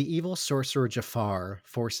 the evil sorcerer Jafar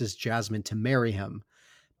forces Jasmine to marry him.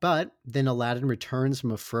 But then Aladdin returns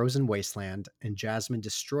from a frozen wasteland and Jasmine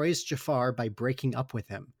destroys Jafar by breaking up with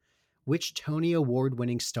him. Which Tony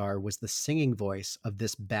Award-winning star was the singing voice of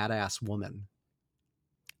this badass woman?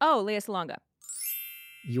 Oh, Lea Salonga.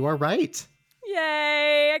 You are right.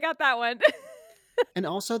 Yay, I got that one. And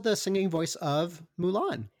also the singing voice of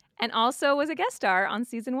Mulan. And also was a guest star on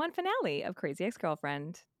season 1 finale of Crazy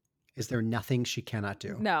Ex-Girlfriend. Is there nothing she cannot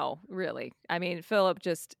do? No, really. I mean, Philip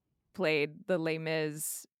just played the Les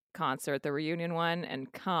Mis concert, the reunion one,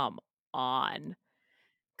 and come on.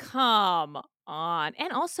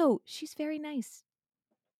 And also, she's very nice.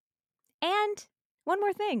 And one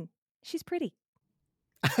more thing, she's pretty.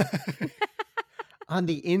 On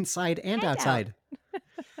the inside and outside.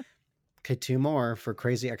 Okay, 2 more for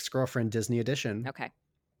Crazy Ex-Girlfriend Disney Edition. Okay.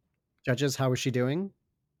 Judges, how is she doing?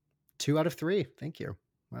 2 out of 3. Thank you.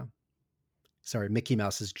 Wow. Sorry, Mickey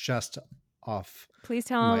Mouse is just off. Please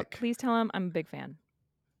tell him I'm a big fan.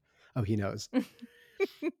 Oh, he knows.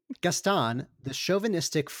 Gaston, the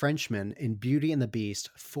chauvinistic Frenchman in Beauty and the Beast,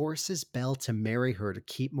 forces Belle to marry her to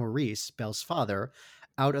keep Maurice, Belle's father,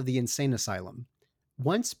 out of the insane asylum.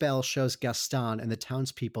 Once Belle shows Gaston and the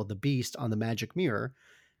townspeople the Beast on the magic mirror,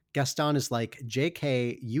 Gaston is like,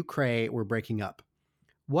 JK, you cray, we're breaking up.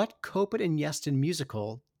 What Coppola and Yeston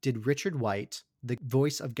musical did Richard White, the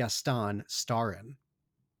voice of Gaston, star in?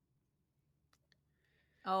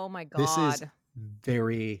 Oh my God. This is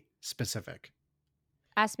very specific.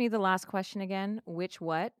 Ask me the last question again. Which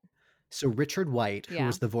what? So Richard White, who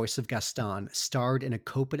was the voice of Gaston, starred in a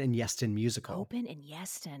Coppola and Yeston musical. Coppola and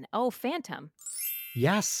Yeston. Oh, Phantom.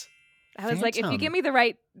 Yes. I was like, if you give me the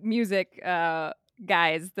right music,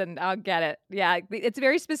 guys, then I'll get it. Yeah, it's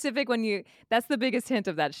very specific that's the biggest hint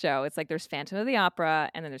of that show. It's like there's Phantom of the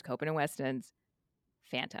Opera and then there's Coppola and Weston's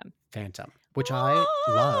Phantom. Phantom, which I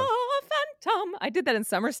love. Phantom. I did that in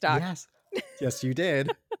Summer Stock. Yes. Yes, you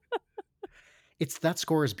did. That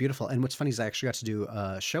score is beautiful. And what's funny is I actually got to do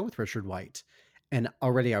a show with Richard White. And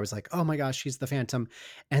already I was like, oh my gosh, he's the Phantom.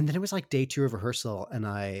 And then it was like day 2 of rehearsal. And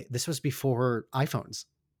this was before iPhones,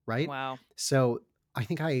 right? Wow. So I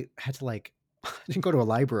think I had to I didn't go to a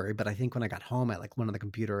library, but I think when I got home, I went on the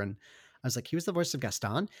computer and I was like, he was the voice of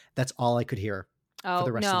Gaston. That's all I could hear for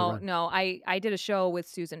the rest of the run. No. I did a show with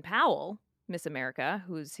Susan Powell, Miss America,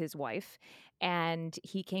 who's his wife. And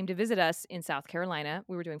he came to visit us in South Carolina.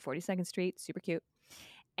 We were doing 42nd Street, super cute.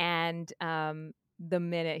 And the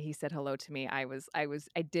minute he said hello to me, I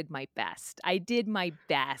did my best. I did my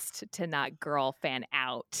best to not girl fan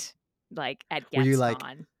out at Gaston. Were you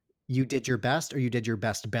you did your best, or you did your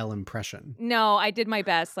best Belle impression? No, I did my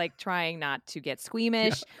best, trying not to get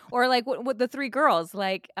squeamish, or what the 3 girls,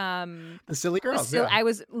 the silly girls. I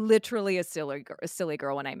was literally a silly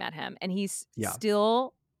girl when I met him, and he's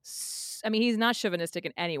still. I mean, he's not chauvinistic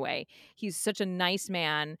in any way. He's such a nice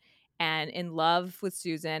man and in love with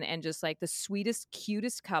Susan, and just the sweetest,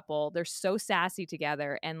 cutest couple. They're so sassy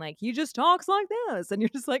together, and he just talks like this, and you're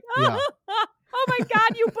just like, oh my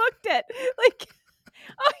God, you booked it.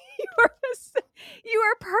 Oh, you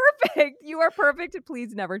are perfect. You are perfect. And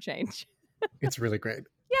please never change. It's really great.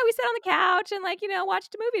 Yeah, we sat on the couch and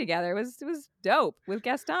watched a movie together. It was dope with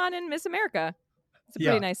Gaston and Miss America.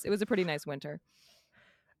 It was a pretty nice winter.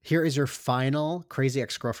 Here is your final Crazy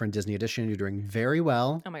Ex-Girlfriend Disney Edition. You're doing very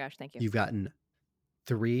well. Oh my gosh, thank you. You've gotten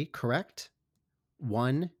 3 correct,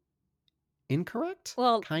 1 incorrect.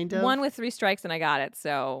 Well, kind of 1 with 3 strikes, and I got it.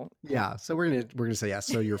 So yeah, so we're gonna say yes.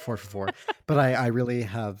 So you're 4 for 4. But I really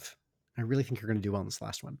think you're gonna do well in this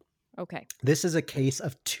last one. Okay. This is a case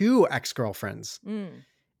of 2 ex-girlfriends. In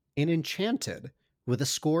Enchanted, with a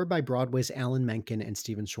score by Broadway's Alan Menken and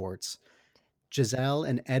Stephen Schwartz, Giselle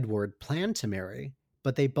and Edward plan to marry,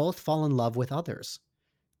 but they both fall in love with others.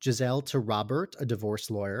 Giselle to Robert, a divorce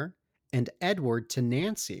lawyer, and Edward to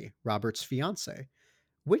Nancy, Robert's fiance.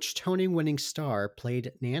 Which Tony-winning star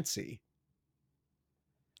played Nancy?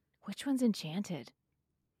 Which one's Enchanted?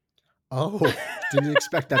 Oh, didn't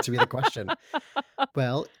expect that to be the question.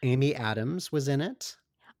 Well, Amy Adams was in it.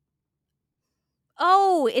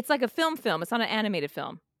 Oh, it's like a film. It's not an animated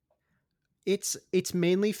film. It's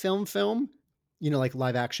mainly film,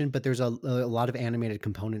 live action, but there's a lot of animated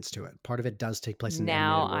components to it. Part of it does take place in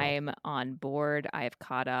Now the animated world. I'm on board. I have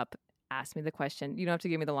caught up. ask me the question. You don't have to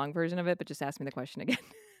give me the long version of it, but just ask me the question again.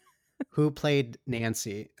 Who played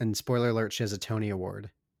Nancy? And spoiler alert, she has a Tony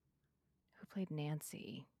Award. Who played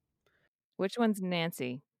Nancy? Which one's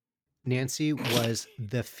Nancy? Nancy was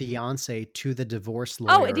the fiance to the divorce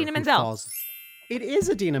lawyer. Oh, Idina Menzel. It is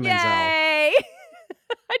Idina Menzel. Yay!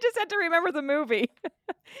 I just had to remember the movie.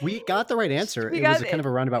 We got the right answer. It was kind of a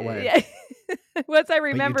roundabout way. Yeah. Once I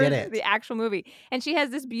remembered it. the actual movie. And she has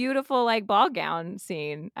this beautiful like ball gown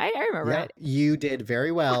scene. I remember it. You did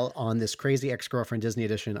very well on this Crazy Ex-Girlfriend Disney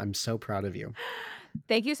edition. I'm so proud of you.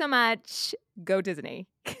 Thank you so much. Go Disney.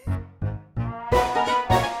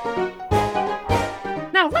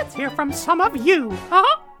 Now let's hear from some of you, huh?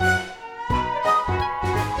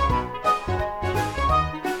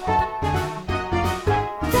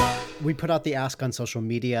 We put out the ask on social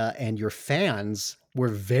media, and your fans were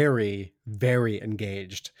very, very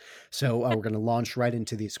engaged. So we're going to launch right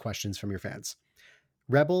into these questions from your fans.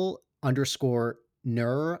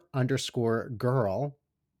 Rebel_Nur_girl.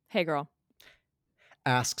 Hey, girl.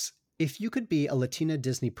 Asks, if you could be a Latina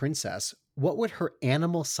Disney princess, what would her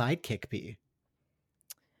animal sidekick be?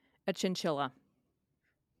 A chinchilla.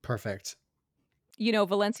 Perfect. You know,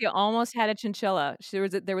 Valencia almost had a chinchilla.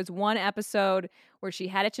 There was one episode where she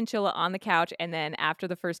had a chinchilla on the couch, and then after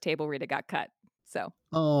the first table read, it got cut. So.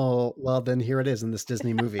 Oh, well, then here it is in this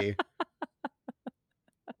Disney movie.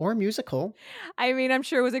 Or musical. I mean, I'm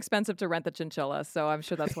sure it was expensive to rent the chinchilla, so I'm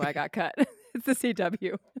sure that's why I got cut. It's the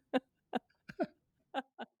CW.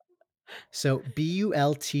 So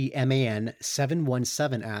BULTMAN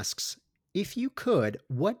 717 asks, if you could,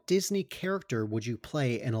 what Disney character would you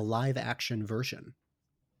play in a live action version?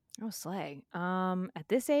 Oh, slay. At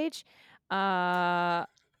this age, I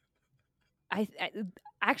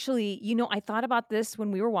actually, you know, I thought about this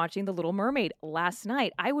when we were watching The Little Mermaid last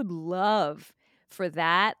night. I would love for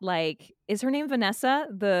that. Like, is her name Vanessa,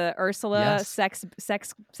 the Ursula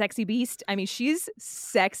sexy beast? I mean, she's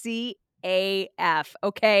sexy AF.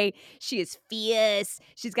 Okay. She is fierce.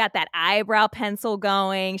 She's got that eyebrow pencil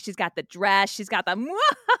going. She's got the dress. She's got the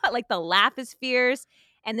like the laugh is fierce.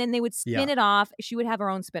 And then they would spin it off. She would have her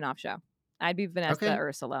own spin-off show. I'd be Vanessa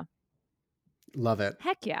Ursula. Love it.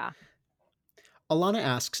 Heck yeah. Alana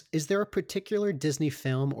asks, is there a particular Disney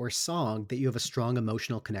film or song that you have a strong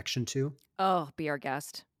emotional connection to? Oh, Be Our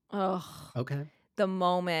Guest. Oh. Okay. The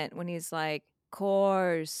moment when he's like,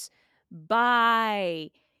 course,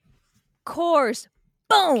 bye, course,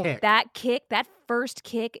 boom. Kick. That kick, that first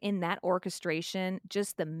kick in that orchestration,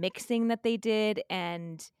 just the mixing that they did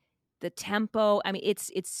and the tempo. I mean,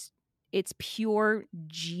 it's pure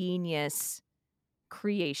genius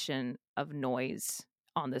creation of noise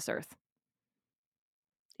on this earth.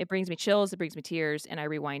 It brings me chills, it brings me tears, and I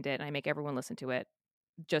rewind it and I make everyone listen to it.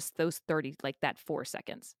 Just those 30, like that 4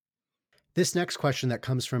 seconds. This next question that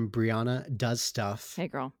comes from Brianna Does Stuff. Hey,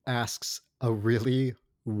 girl. Asks a really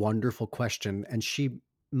wonderful question, and she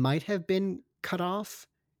might have been cut off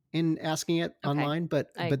in asking it online, but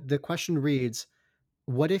the question reads,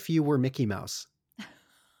 what if you were Mickey Mouse?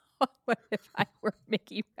 What if I were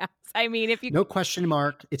Mickey Mouse? I mean, if you... No question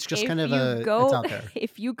mark. It's just kind of it's out there.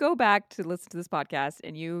 If you go back to listen to this podcast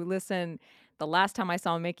and you listen, the last time I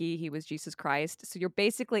saw Mickey, he was Jesus Christ. So you're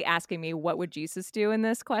basically asking me, what would Jesus do in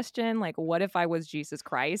this question? Like, what if I was Jesus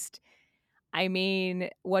Christ? I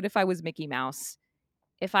mean, what if I was Mickey Mouse?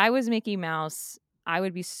 If I was Mickey Mouse, I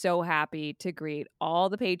would be so happy to greet all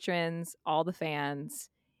the patrons, all the fans,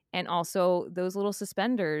 and also those little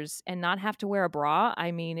suspenders and not have to wear a bra.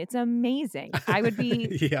 I mean, it's amazing. I would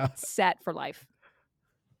be set for life.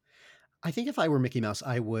 I think if I were Mickey Mouse,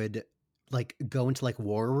 I would like go into like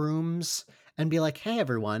war rooms and be like, hey,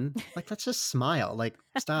 everyone, like, let's just smile. Like,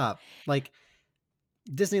 stop. Like,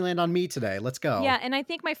 Disneyland on me today. Let's go. Yeah. And I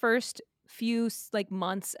think my first few like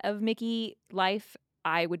months of Mickey life,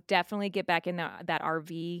 I would definitely get back in that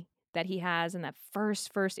RV that he has in that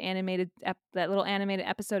first animated, that little animated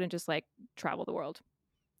episode and just like travel the world.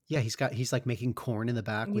 Yeah, he's like making corn in the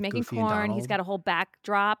back with making Goofy corn. and Donald. He's got a whole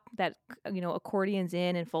backdrop that, you know, accordions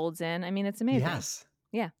in and folds in. I mean, it's amazing. Yes.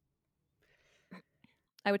 Yeah.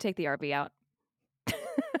 I would take the RV out.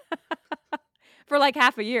 For like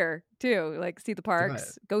half a year too. Like see the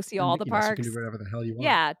parks, go see all the parks. You can do whatever the hell you want.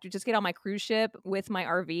 Yeah, just get on my cruise ship with my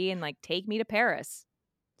RV and like take me to Paris.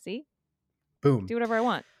 See? Boom. Do whatever I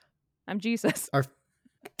want. I'm Jesus.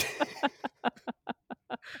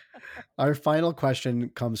 Our final question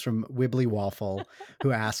comes from Wibbly Waffle,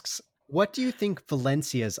 who asks, what do you think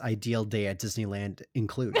Valencia's ideal day at Disneyland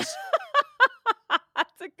includes?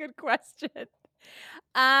 That's a good question.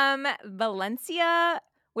 Valencia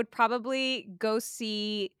would probably go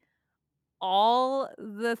see all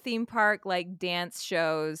the theme park like dance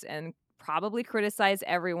shows and probably criticize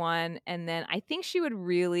everyone. And then I think she would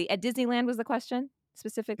really, at Disneyland was the question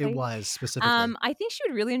specifically. It was specifically. I think she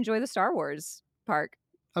would really enjoy the Star Wars park.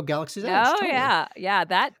 Oh, Galaxy's Edge. Oh, totally. yeah.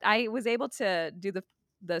 That I was able to do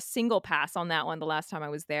the single pass on that one the last time I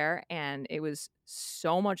was there, and it was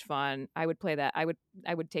so much fun. I would play that. I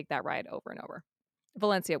would take that ride over and over.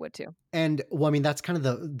 Valencia would too. And well, I mean, that's kind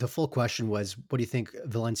of the full question was, what do you think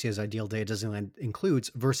Valencia's ideal day at Disneyland includes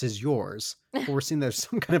versus yours? But we're seeing there's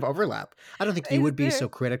some kind of overlap. I don't think you would be so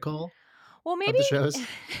critical. Well, maybe of the shows.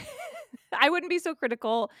 I wouldn't be so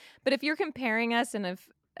critical, but if you're comparing us, and if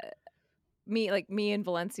me and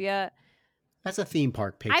Valencia, that's a theme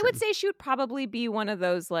park patron. I would say she would probably be one of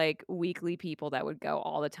those like weekly people that would go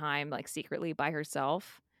all the time, like secretly by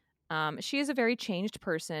herself. She is a very changed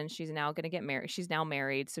person. She's now going to get married. She's now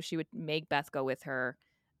married, so she would make Beth go with her,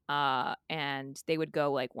 and they would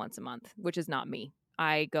go like once a month, which is not me.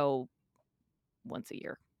 I go once a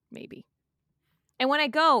year, maybe. And when I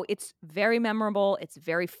go, it's very memorable. It's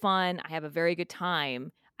very fun. I have a very good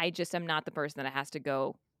time. I just am not the person that has to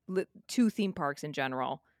go to theme parks in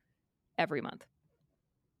general every month.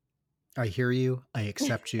 I hear you. I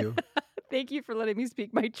accept you. Thank you for letting me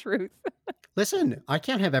speak my truth. Listen, I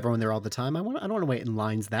can't have everyone there all the time. I don't want to wait in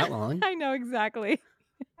lines that long. I know, exactly.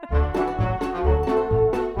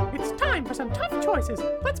 It's time for some tough choices.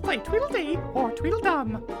 Let's play Tweedledee or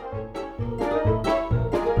Tweedledum.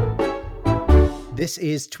 This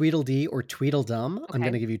is Tweedledee or Tweedledum. Okay. I'm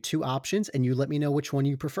going to give you two options, and you let me know which one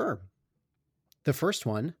you prefer. The first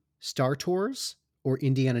one, Star Tours or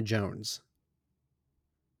Indiana Jones?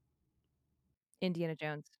 Indiana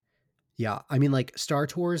Jones. Yeah, I mean, like, Star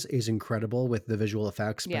Tours is incredible with the visual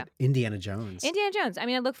effects, but Yeah. Indiana Jones. Indiana Jones. I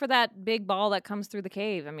mean, I look for that big ball that comes through the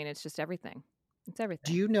cave. I mean, it's just everything. It's everything.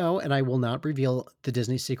 Do you know, and I will not reveal the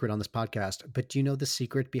Disney secret on this podcast, but do you know the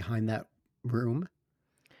secret behind that room?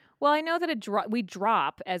 Well, I know that we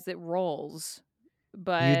drop as it rolls,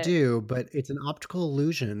 but You do, but it's an optical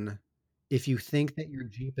illusion if you think that your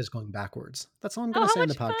Jeep is going backwards. That's all I'm going to how say in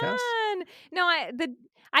the much podcast. fun! No,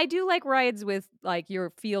 I do like rides with like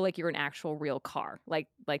feel like you're an actual real car, like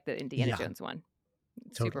the Indiana Yeah. Jones one.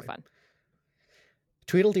 It's super Totally. fun.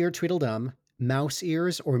 Tweedledee or Tweedledum, mouse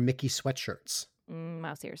ears or Mickey sweatshirts?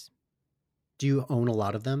 Mouse ears. Do you own a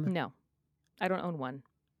lot of them? No, I don't own one.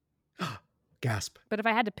 Gasp. But if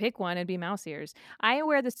I had to pick one, it'd be mouse ears. I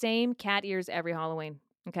wear the same cat ears every Halloween.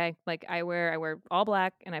 Okay, like I wear all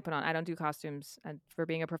black, and I don't do costumes for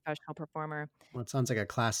being a professional performer. Well, it sounds like a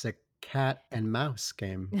classic cat and mouse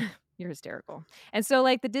game. You're hysterical. And so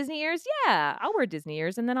like the Disney ears, yeah, I'll wear Disney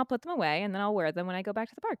ears, and then I'll put them away, and then I'll wear them when I go back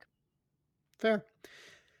to the park. Fair.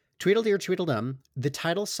 Tweedledee or Tweedledum, the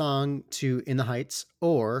title song to In the Heights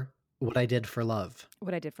or What I Did for Love?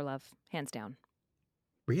 What I Did for Love, hands down.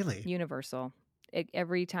 Really? Universal.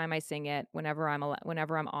 Every time I sing it, whenever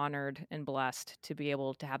I'm honored and blessed to be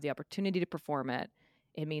able to have the opportunity to perform it,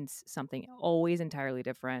 it means something always entirely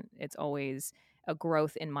different. It's always a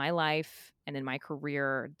growth in my life and in my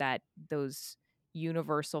career, that those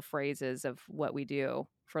universal phrases of what we do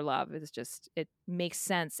for love is just, it makes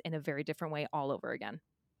sense in a very different way all over again.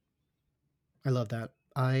 I love that.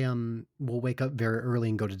 I will wake up very early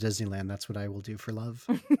and go to Disneyland. That's what I will do for love.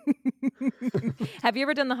 Have you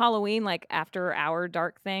ever done the Halloween like after hour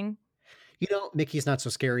dark thing? You know, Mickey's Not So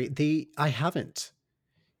Scary. I haven't.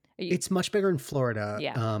 It's much bigger in Florida.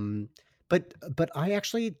 Yeah. But I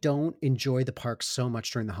actually don't enjoy the park so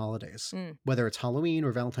much during the holidays, whether it's Halloween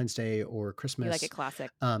or Valentine's Day or Christmas. You like it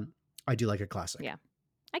classic. I do like a classic. Yeah,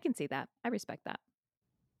 I can see that. I respect that.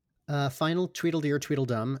 Final Tweedledee or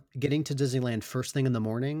Tweedledum, getting to Disneyland first thing in the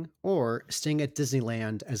morning or staying at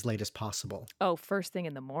Disneyland as late as possible? Oh, first thing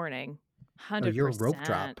in the morning. 100%. Oh, you're a rope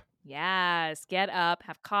drop. Yes. Get up,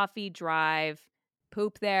 have coffee, drive,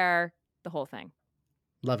 poop there, the whole thing.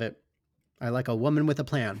 Love it. I like a woman with a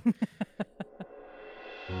plan.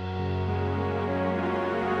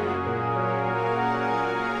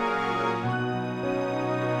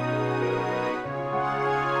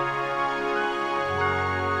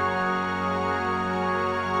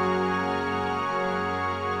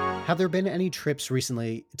 Have there been any trips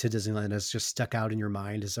recently to Disneyland that's just stuck out in your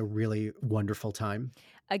mind as a really wonderful time?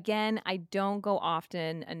 Again, I don't go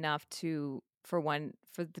often enough for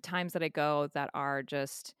the times that I go that are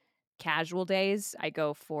just casual days. I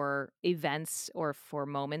go for events or for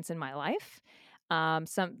moments in my life.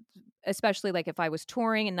 Especially like if I was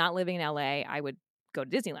touring and not living in LA, I would go to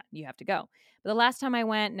Disneyland. You have to go. But the last time I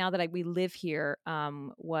went, now that we live here,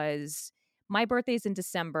 was my birthday's in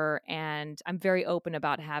December, and I'm very open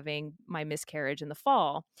about having my miscarriage in the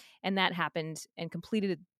fall. And that happened and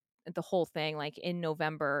completed the whole thing like in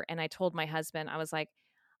November. And I told my husband, I was like,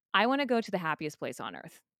 I want to go to the happiest place on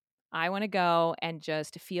earth. I want to go and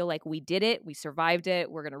just feel like we did it. We survived it.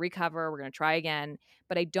 We're going to recover. We're going to try again.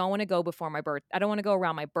 But I don't want to go before my birth. I don't want to go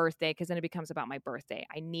around my birthday because then it becomes about my birthday.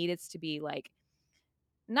 I need it to be like,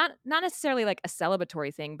 not necessarily like a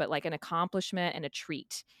celebratory thing, but like an accomplishment and a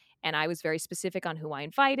treat. And I was very specific on who I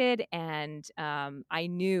invited. And I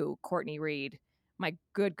knew Courtney Reed, my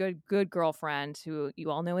good girlfriend, who you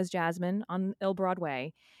all know as Jasmine on Il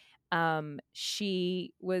Broadway.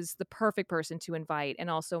 She was the perfect person to invite. And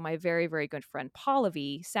also my very, very good friend,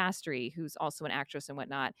 Pallavi Sastry, who's also an actress and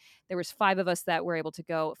whatnot. There was 5 of us that were able to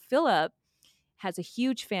go. Philip has a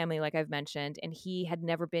huge family, like I've mentioned, and he had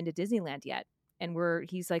never been to Disneyland yet. And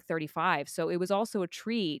he's like 35. So it was also a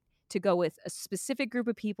treat to go with a specific group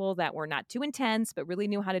of people that were not too intense, but really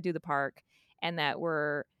knew how to do the park and that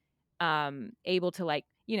were able to like,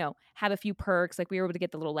 have a few perks. Like we were able to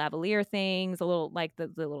get the little lavalier things, the little, like the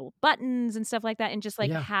little buttons and stuff like that. And just like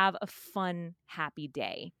have a fun, happy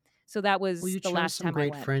day. So that was the last time I went. You chose some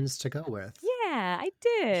great friends to go with. Yeah, I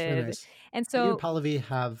did. So nice. And so you and Pallavi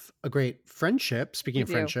have a great friendship. Speaking of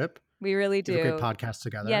friendship. We really do. You have a great podcast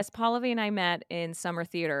together. Yes, Pallavi and I met in summer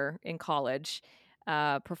theater in college,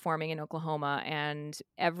 performing in Oklahoma. And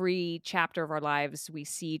every chapter of our lives, we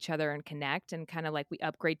see each other and connect and kind of like we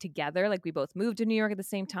upgrade together. Like we both moved to New York at the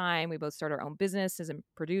same time. We both started our own businesses and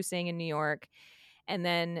producing in New York. And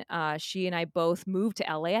then she and I both moved to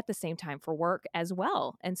LA at the same time for work as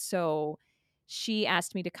well. And so she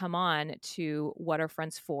asked me to come on to What Are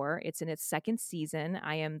Friends For? It's in its 2nd season.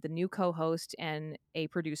 I am the new co-host and a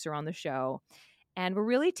producer on the show. And we're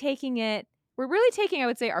really taking, I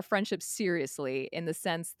would say, our friendship seriously in the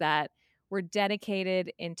sense that we're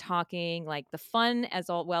dedicated in talking like the fun as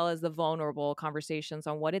well as the vulnerable conversations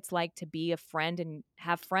on what it's like to be a friend and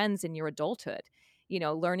have friends in your adulthood.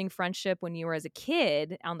 Learning friendship when you were as a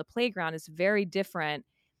kid on the playground is very different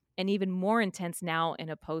and even more intense now in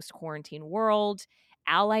a post-quarantine world.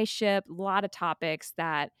 Allyship, a lot of topics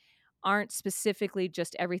that aren't specifically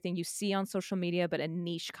just everything you see on social media, but a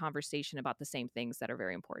niche conversation about the same things that are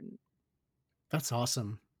very important. That's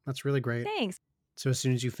awesome. That's really great. Thanks. So as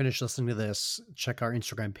soon as you finish listening to this, check our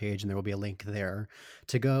Instagram page and there will be a link there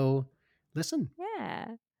to go listen. Yeah.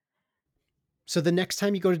 So the next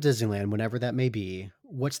time you go to Disneyland, whenever that may be,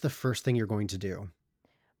 what's the first thing you're going to do?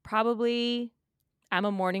 Probably, I'm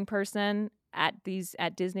a morning person at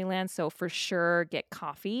Disneyland, so for sure get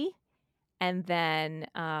coffee. And then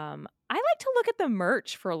I like to look at the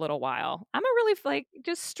merch for a little while. I'm a really like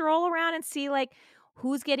just stroll around and see like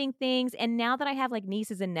who's getting things. And now that I have like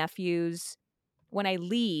nieces and nephews, when I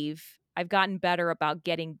leave, I've gotten better about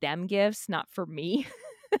getting them gifts, not for me.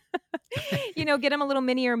 Get them a little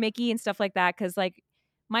Minnie or Mickey and stuff like that. Cause like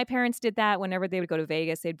my parents did that whenever they would go to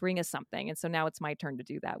Vegas, they'd bring us something. And so now it's my turn to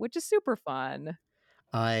do that, which is super fun.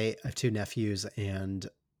 I have 2 nephews and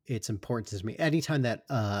it's important to me. Anytime that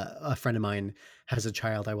a friend of mine has a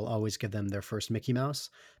child, I will always give them their first Mickey Mouse.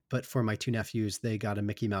 But for my 2 nephews, they got a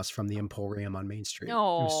Mickey Mouse from the Emporium on Main Street.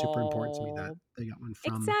 Oh, it was super important to me that they got one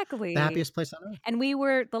from exactly the happiest place on earth. And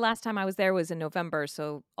the last time I was there was in November.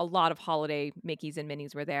 So a lot of holiday Mickeys and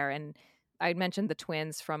Minnies were there. And I mentioned the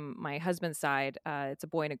twins from my husband's side. It's a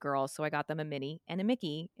boy and a girl. So I got them a Minnie and a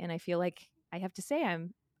Mickey. And I feel like I have to say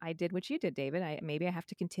I did what you did, David. Maybe I have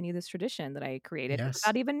to continue this tradition that I created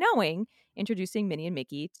without even knowing, introducing Minnie and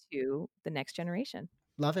Mickey to the next generation.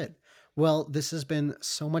 Love it. Well, this has been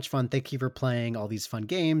so much fun. Thank you for playing all these fun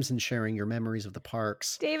games and sharing your memories of the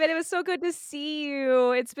parks. David, it was so good to see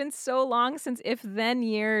you. It's been so long since If Then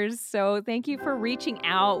years. So thank you for reaching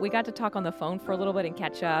out. We got to talk on the phone for a little bit and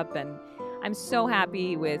catch up. And I'm so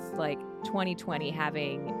happy with like 2020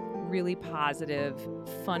 having really positive,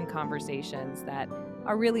 fun conversations that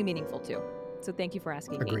are really meaningful too. So thank you for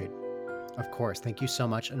asking me. Agreed. Of course. Thank you so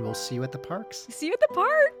much. And we'll see you at the parks. See you at the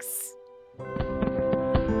parks.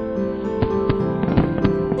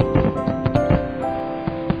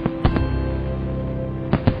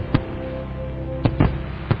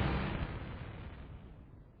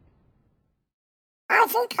 I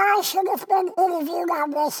think I should have been interviewed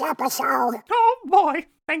on this episode. Oh boy,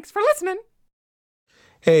 thanks for listening.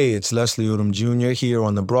 Hey, it's Leslie Odom Jr. here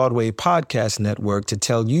on the Broadway Podcast Network to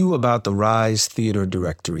tell you about the Rise Theater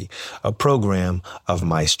Directory, a program of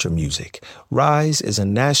Maestro Music. Rise is a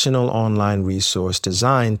national online resource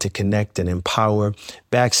designed to connect and empower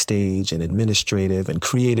backstage and administrative and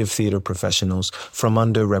creative theater professionals from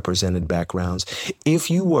underrepresented backgrounds.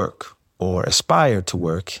 If you work or aspire to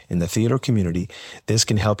work in the theater community, this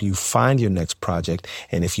can help you find your next project.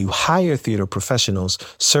 And if you hire theater professionals,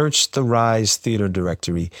 search the Rise Theater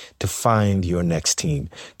Directory to find your next team.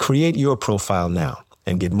 Create your profile now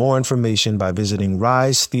And get more information by visiting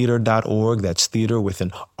risetheater.org. That's theater with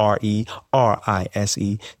an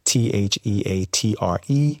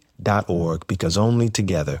RERISETHEATRE.org, because only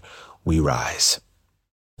together we rise.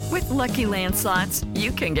 With Lucky Land Slots,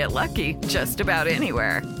 you can get lucky just about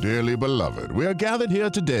anywhere. Dearly beloved, we are gathered here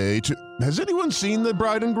today to... Has anyone seen the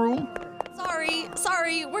bride and groom?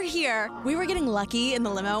 Sorry, we're here. We were getting lucky in the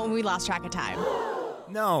limo and we lost track of time.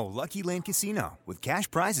 No, Lucky Land Casino, with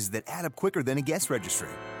cash prizes that add up quicker than a guest registry.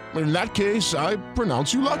 In that case, I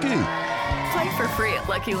pronounce you lucky. Play for free at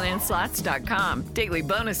LuckyLandSlots.com. Daily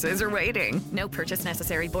bonuses are waiting. No purchase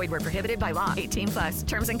necessary. Void where prohibited by law. 18+.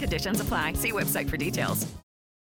 Terms and conditions apply. See website for details.